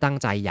สิ่งที่ตั้ง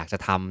ใจอยากจะ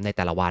ทำในแ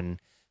ต่ละวัน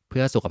เ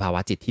พื่อสุขภาวะ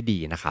จิตที่ดี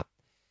นะครับ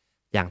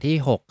อย่างที่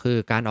6คือ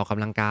การออกก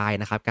ำลังกาย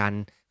นะครับการ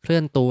เคลื่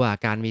อนตัว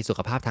การมีสุข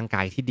ภาพทางก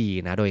ายที่ดี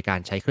นะโดยการ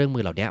ใช้เครื่องมื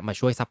อเหล่านี้มา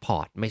ช่วยซัพพอ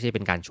ร์ตไม่ใช่เป็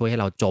นการช่วยให้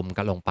เราจม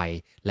กันลงไป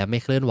และไม่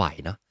เคลื่อนไหว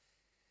เนาะ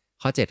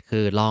ข้อ7คื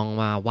อลอง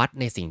มาวัด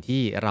ในสิ่ง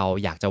ที่เรา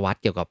อยากจะวัด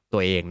เกี่ยวกับตั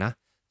วเองนะ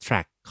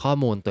track ข้อ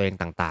มูลตัวเอง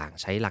ต่าง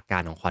ๆใช้หลักกา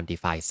รของ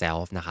quantify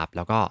self นะครับแ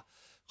ล้วก็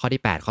ข้อ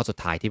ที่8ข้อสุด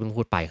ท้ายที่เพิ่ง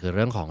พูดไปคือเ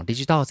รื่องของ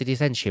digital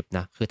citizenship น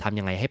ะคือทำ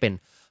ยังไงให้เป็น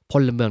พ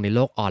ลเมืองในโล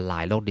กออนไล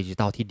น์โลกดิจิ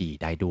ทัลที่ดี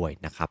ได้ด้วย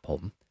นะครับผ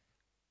ม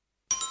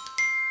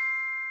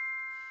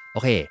โอ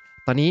เค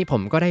ตอนนี้ผ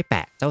มก็ได้แป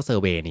ะเจ้าเซอ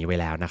ร์เวย์นี้ไว้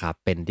แล้วนะครับ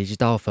เป็น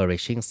Digital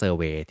Flourishing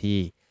Survey ที่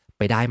ไ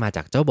ปได้มาจ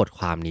ากเจ้าบทค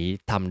วามนี้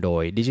ทำโด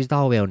ย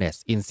Digital Wellness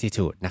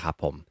Institute นะครับ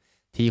ผม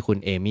ที่คุณ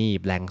เอมี่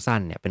แบลงสั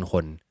นเนี่ยเป็นค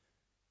น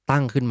ตั้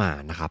งขึ้นมา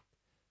นะครับ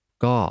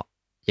ก็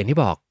อย่างที่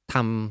บอกท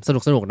ำส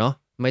นุกๆเนาะ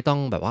ไม่ต้อง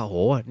แบบว่าโอ้โห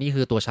นี่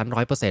คือตัวชั้น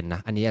 100% น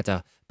ะอันนี้อาจจะ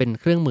เป็น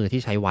เครื่องมือ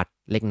ที่ใช้วัด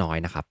เล็กน้อย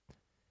นะครับ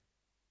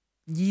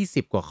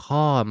20กว่า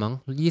ข้อมั้ง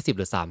20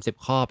หรือ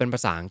30ข้อเป็นภ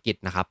าษาอังกฤษ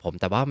นะครับผม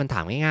แต่ว่ามันถ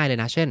ามง่ายๆเลย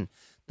นะเช่น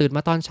ตื่นม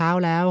าตอนเช้า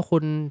แล้วคุ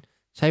ณ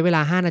ใช้เวล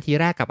า5นาที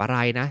แรกกับอะไร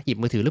นะหยิบ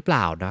มือถือหรือเป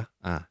ล่านะ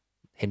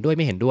เห็นด้วยไ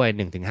ม่เห็นด้วย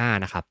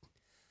 1-5 นะครับ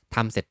ท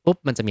ำเสร็จปุ๊บ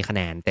มันจะมีคะแ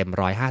นนเต็ม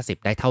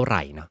150ได้เท่าไห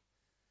ร่เนาะ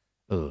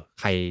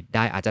ใครไ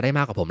ด้อาจจะได้ม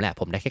ากกว่าผมแหละ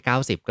ผมได้แค่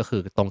90ก็คื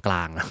อตรงกล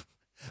างนะ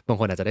บาง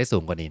คนอาจจะได้สู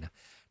งกว่านี้นะ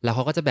แล้วเข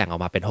าก็จะแบ่งออ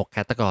กมาเป็น6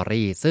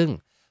 category ซึ่ง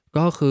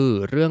ก็คือ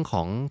เรื่องข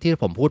องที่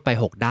ผมพูดไป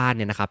6ด้านเ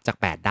นี่ยนะครับจาก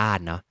8ด้าน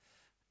เนาะ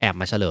แอบ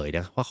มาเฉลยน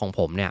ะว่าของ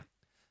ผมเนี่ย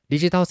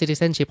Digital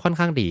Citizenship ค่อน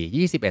ข้างดี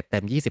21เต็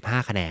ม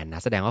25คะแนนน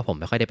ะแสดงว่าผม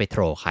ไม่ค่อยได้ไปโท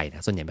รใครน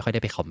ะส่วนใหญ่ไม่ค่อยไ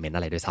ด้ไปคอมเมนต์อ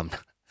ะไรด้วยซ้ำน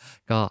ะ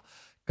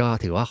ก็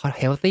ถือว่า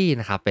healthy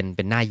นะครับเ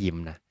ป็นหน้ายิ้ม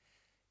นะ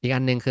อีกอั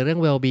นหนึ่งคือเรื่อง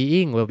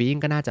well-being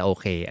ก็น่าจะโอ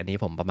เคอันนี้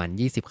ผมประมาณ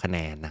20คะแน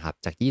นนะครับ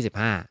จาก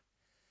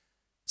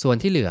25ส่วน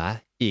ที่เหลือ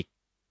อีก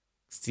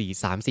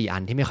3-4 อั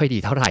นที่ไม่ค่อยดี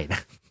เท่าไหร่น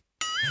ะ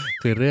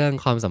คือเรื่อง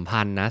ความสัม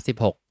พันธ์นะ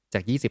16จา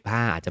ก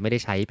25อาจจะไม่ได้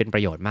ใช้เป็นปร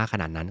ะโยชน์มากข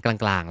นาดนั้นกลา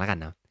งๆแล้วกัน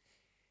นะ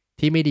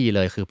ที่ไม่ดีเล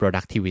ยคือ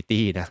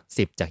productivity นะ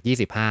10จาก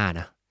25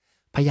นะ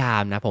พยายา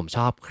มนะผมช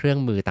อบเครื่อง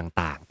มือ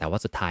ต่างๆแต่ว่า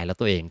สุดท้ายแล้ว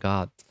ตัวเองก็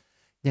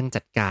ยัง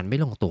จัดการไม่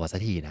ลงตัวสัก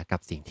ทีนะกับ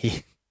สิ่งที่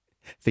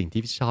สิ่ง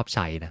ที่ชอบใ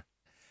ช้นะ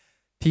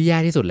ที่แย่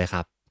ที่สุดเลยค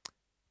รับ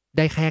ไ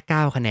ด้แค่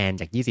9คะแนน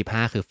จาก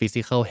25คือ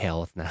physical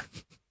health นะ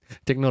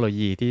เทคโนโล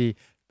ยีที่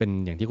เป็น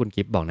อย่างที่คุณ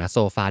กิฟต์บอกนะโซ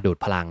ฟาดูด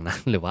พลังนะ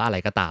หรือว่าอะไร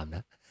ก็ตามน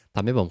ะท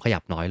ำให้ผมขยั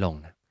บน้อยลง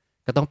นะ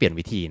ก็ต้องเปลี่ยน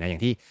วิธีนะอย่า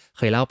งที่เ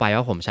คยเล่าไป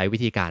ว่าผมใช้วิ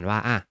ธีการว่า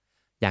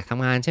อยากท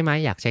ำงานใช่ไหม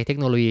อยากใช้เทค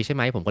โนโลยีใช่ไห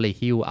มผมก็เลย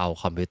หิ้วเอา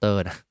คอมพิวเตอร์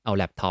นะเอา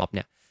แล็ปท็อปเ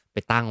นี่ยไป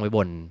ตั้งไว้บ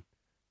น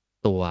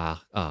ตัว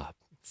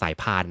สาย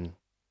พาน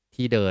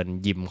ที่เดิน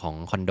ยิมของ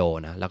คอนโด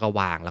นะแล้วก็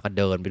วางแล้วก็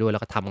เดินไปด้วยแล้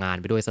วก็ทำงาน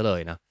ไปด้วยซะเล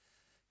ยนะ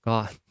ก็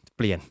เ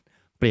ปลี่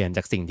ยนจ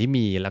ากสิ่งที่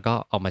มีแล้วก็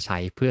เอามาใช้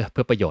เ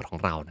พื่อประโยชน์ของ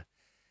เรานะ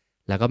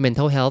แล้วก็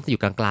mental health อ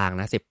ยู่กลางๆ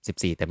นะ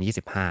14เต็ม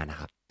25นะ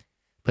ครับ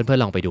เพื่อน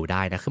ๆลองไปดูไ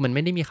ด้นะคือมันไ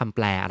ม่ได้มีคำแป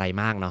ลอะไร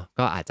มากเนาะ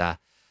ก็อาจจะ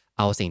เ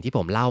อาสิ่งที่ผ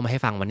มเล่ามาให้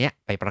ฟังวันเนี้ย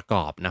ไปประก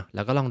อบนะแ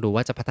ล้วก็ลองดูว่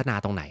าจะพัฒนา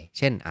ตรงไหนเ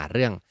ช่นเ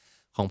รื่อง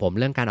ของผม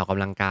เรื่องการออกก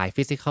ำลังกาย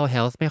physical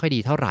health ไม่ค่อยดี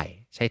เท่าไหร่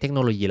ใช้เทคโน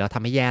โลยีแล้วท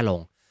ำให้แย่ลง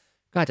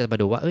ก็อาจจะมา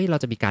ดูว่าเรา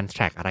จะมีการ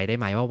track อะไรได้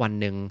ไหมว่าวัน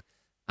หนึ่ง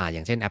อย่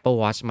างเช่น Apple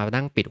Watch มา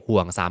นั่งปิดห่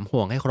วง3ห่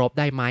วงให้ครบ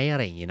ได้ไหมอะ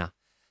ไรอย่างงี้เนาะ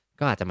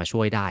ก็อาจจะมาช่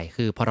วยได้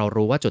คือพอเรา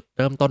รู้ว่าจุดเ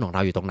ริ่มต้นของเร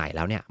าอยู่ตรงไหนแ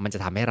ล้วเนี่ยมันจะ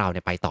ทำให้เราเ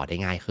นี่ยไปต่อได้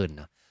ง่ายขึ้นเ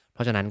นาะเพ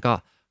ราะฉะนั้นก็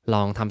ล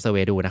องทำเซอร์เว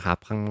ย์ดูนะครับ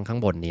ข้าง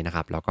บนนี้นะค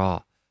รับแล้วก็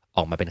อ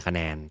อกมาเป็นคะแน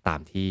นตาม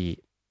ที่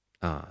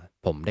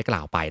ผมได้กล่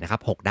าวไปนะครั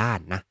บ6ด้าน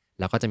นะ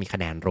แล้วก็จะมีคะ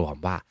แนนรวม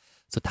ว่า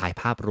สุดท้าย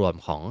ภาพรวม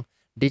ของ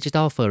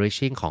Digital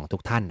Flourishing ของทุ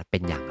กท่านเป็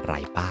นอย่างไร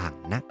บ้าง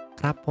นะ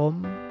ครับผม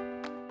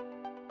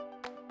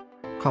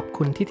ขอบ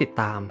คุณที่ติด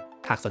ตาม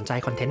หากสนใจ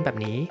คอนเทนต์แบบ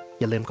นี้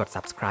อย่าลืมกด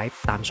subscribe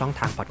ตามช่อง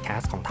ทาง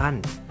podcast ของท่าน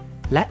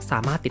และสา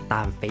มารถติดต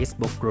าม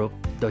Facebook Group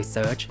โดย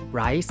Search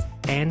Rise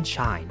and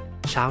Shine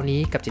เช้านี้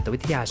กับจิตวิ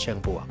ทยาเชิง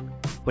บวก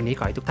วันนี้ข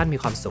อให้ทุกท่านมี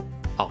ความสุข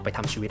ออกไปท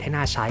ำชีวิตให้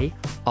น่าใช้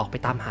ออกไป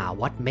ตามหา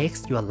what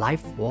makes your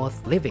life worth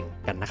living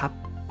กันนะครั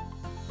บ